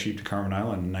transplanted all the sheep to Carmen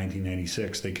Island in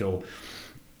 1996. They kill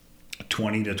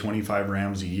 20 to 25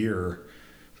 rams a year.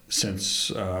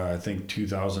 Since I think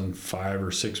 2005 or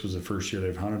 6 was the first year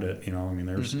they've hunted it.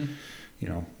 There's, I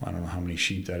don't know how many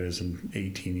sheep that is in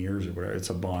 18 years or whatever. It's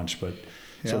a bunch, but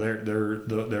so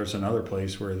there's another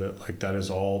place where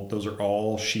those are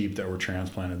all sheep that were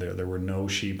transplanted there. There were no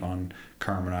sheep on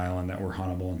Carmen Island that were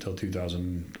huntable until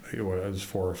 2000. It was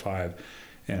 4 or 5,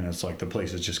 and it's like the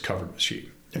place is just covered with sheep,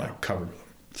 covered with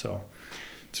them. So.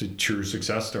 It's a true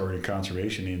success story in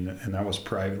conservation, and that was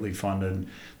privately funded.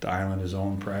 The island is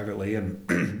owned privately, and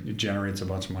it generates a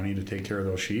bunch of money to take care of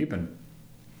those sheep and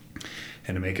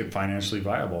to make it financially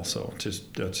viable. So it's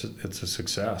a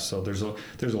success. So there's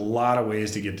a lot of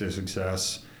ways to get to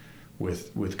success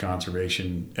with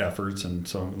conservation efforts, and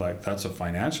so that's a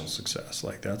financial success.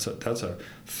 Like that's a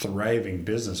thriving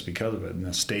business because of it.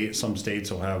 And some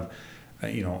states will have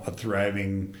a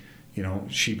thriving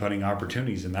sheep hunting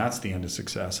opportunities, and that's the end of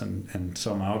success. And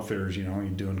some outfitters, you're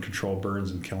doing controlled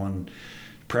birds and killing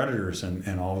predators,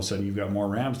 and all of a sudden you've got more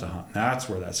rams to hunt. That's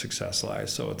where that success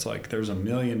lies. So it's like there's a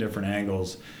million different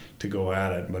angles to go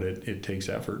at it, but it takes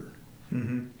effort.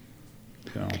 Mm-hmm.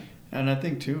 And I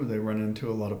think too they run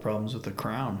into a lot of problems with the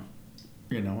Crown,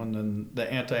 and then the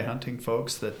anti-hunting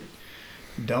folks that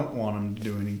don't want them to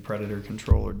do any predator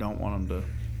control or don't want them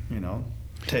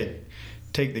to,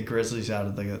 take the grizzlies out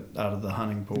of the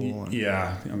hunting pool.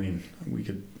 Yeah, I mean, we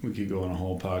could go on a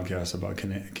whole podcast about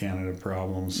Canada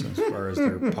problems as far as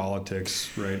their politics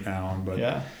right now,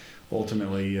 but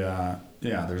ultimately,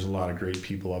 there's a lot of great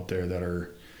people up there that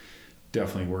are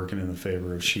definitely working in the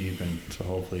favor of sheep, and so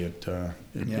hopefully it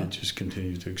just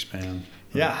continues to expand.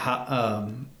 Yeah,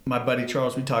 my buddy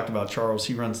Charles, we talked about Charles.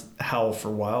 He runs Howl for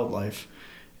Wildlife,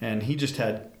 and he just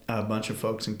had a bunch of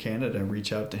folks in Canada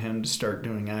reach out to him to start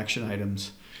doing action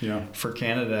items for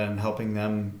Canada and helping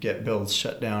them get bills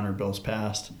shut down or bills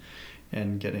passed,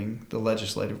 and getting the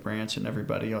legislative branch and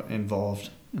everybody involved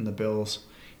in the bills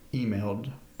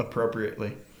emailed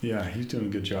appropriately. Yeah, he's doing a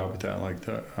good job with that.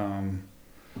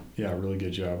 Really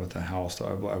good job with the house.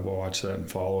 I watch that and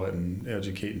follow it and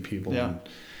educating people. Yeah.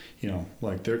 And,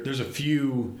 there's a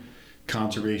few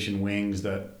conservation wings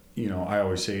that, I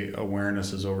always say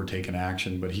awareness has overtaken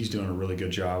action, but he's doing a really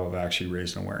good job of actually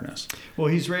raising awareness. Well,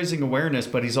 he's raising awareness,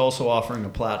 but he's also offering a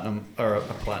platform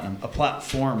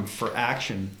for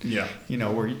action. Yeah.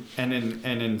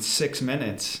 In 6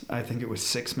 minutes, I think it was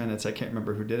 6 minutes, I can't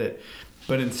remember who did it,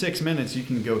 but in 6 minutes you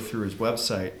can go through his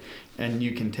website and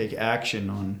you can take action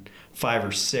on 5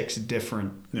 or 6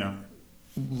 different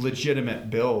legitimate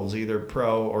bills, either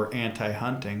pro or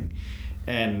anti-hunting,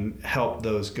 and help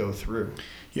those go through.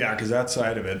 Yeah, because that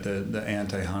side of it, the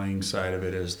anti-hunting side of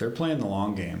it, is they're playing the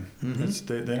long game.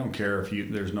 Mm-hmm. They don't care if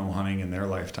there's no hunting in their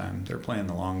lifetime. They're playing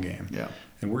the long game. Yeah.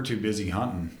 And we're too busy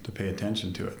hunting to pay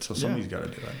attention to it. So somebody's got to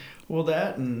do it. Well,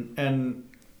 that and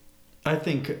I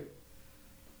think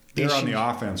they're on the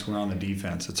offense. We're on the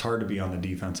defense. It's hard to be on the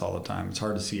defense all the time. It's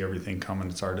hard to see everything coming.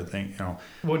 It's hard to think.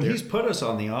 Well, he's put us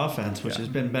on the offense, which has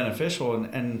been beneficial,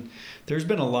 and there's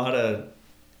been a lot of,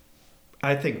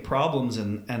 I think, problems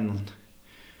and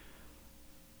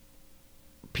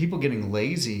people getting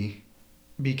lazy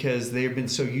because they've been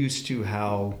so used to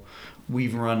how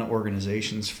we've run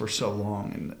organizations for so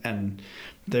long, and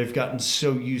they've gotten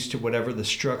so used to whatever the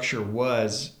structure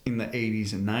was in the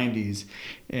 80s and 90s,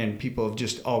 and people have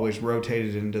just always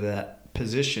rotated into that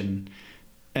position,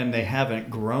 and they haven't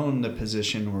grown the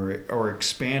position or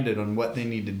expanded on what they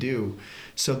need to do.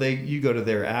 So you go to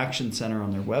their action center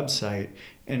on their website,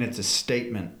 and it's a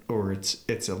statement or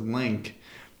it's a link,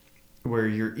 where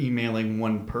you're emailing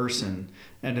one person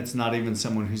and it's not even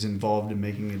someone who's involved in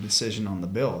making a decision on the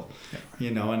bill.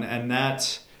 You know, and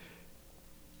that's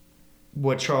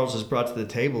what Charles has brought to the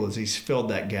table, is he's filled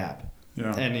that gap.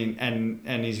 Yeah.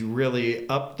 And he's really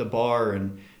upped the bar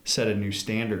and set a new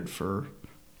standard for,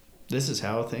 this is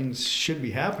how things should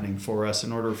be happening for us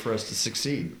in order for us to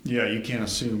succeed. Yeah, you can't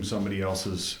assume somebody else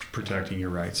is protecting your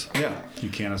rights. Yeah. You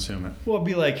can't assume it. Well, it'd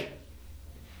be like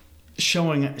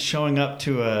showing up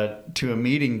to a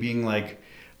meeting being like,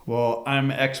 well,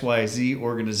 I'm XYZ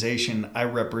organization. I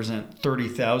represent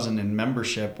 30,000 in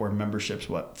membership, where membership's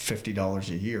what, $50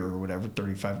 a year or whatever,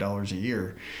 $35 a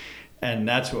year. And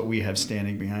that's what we have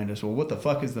standing behind us. Well, what the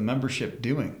fuck is the membership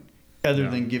doing other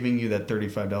than giving you that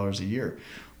 $35 a year?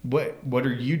 What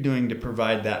are you doing to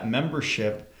provide that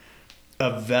membership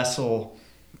a vessel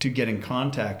to get in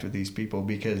contact with these people?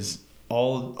 Because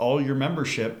all your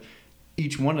membership,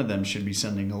 each one of them should be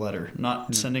sending a letter,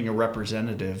 not sending a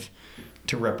representative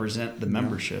to represent the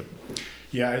membership.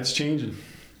 Yeah, it's changing.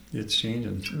 It's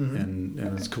changing. Mm-hmm.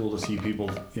 And it's cool to see people,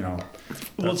 you know.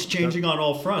 Well, it's changing on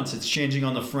all fronts. It's changing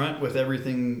on the front with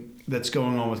everything that's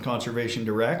going on with Conservation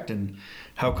Direct, and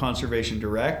how Conservation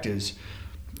Direct is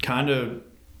kind of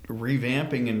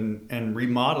revamping and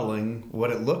remodeling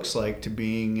what it looks like to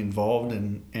being involved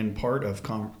in part of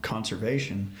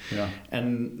conservation. Yeah.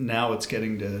 And now it's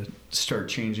getting to start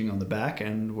changing on the back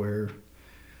end, where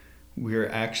we're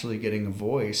actually getting a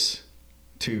voice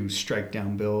to strike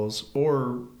down bills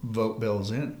or vote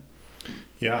bills in.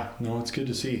 Yeah, no, it's good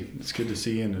to see. It's good to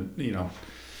see, and you know,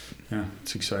 yeah,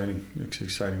 it's exciting. It's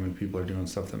exciting when people are doing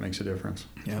stuff that makes a difference.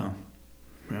 Yeah,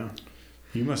 so, yeah.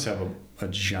 You must have a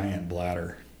giant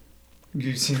bladder.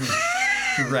 You see me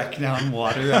wreck down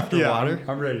water after water.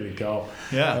 I'm ready to go.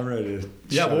 Yeah, I'm ready to.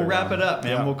 Yeah, we'll wrap it up,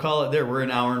 man. Yeah. We'll call it there. We're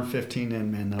an hour and 15 in,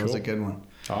 man. That Cool. was a good one.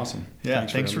 Awesome. Yeah,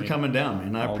 thanks for coming down,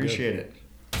 man. I appreciate it.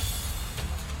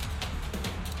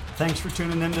 Thanks for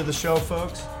tuning into the show,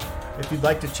 folks. If you'd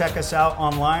like to check us out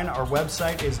online, our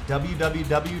website is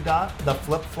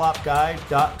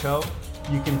www.theflipflopguide.co.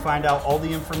 You can find out all the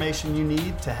information you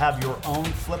need to have your own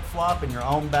flip-flop in your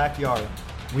own backyard.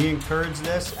 We encourage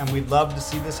this, and we'd love to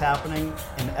see this happening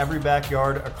in every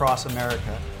backyard across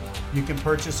America. You can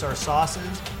purchase our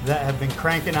sauces that have been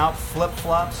cranking out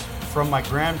flip-flops from my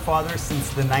grandfather since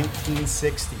the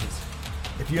 1960s.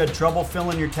 If you had trouble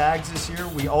filling your tags this year,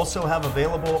 we also have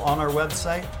available on our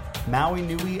website Maui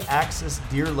Nui Axis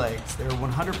deer legs. They're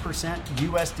 100%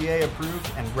 USDA approved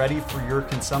and ready for your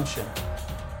consumption.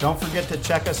 Don't forget to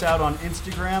check us out on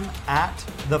Instagram at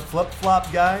The Flip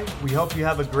Flop Guy. We hope you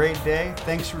have a great day.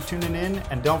 Thanks for tuning in,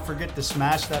 and don't forget to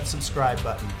smash that subscribe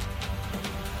button.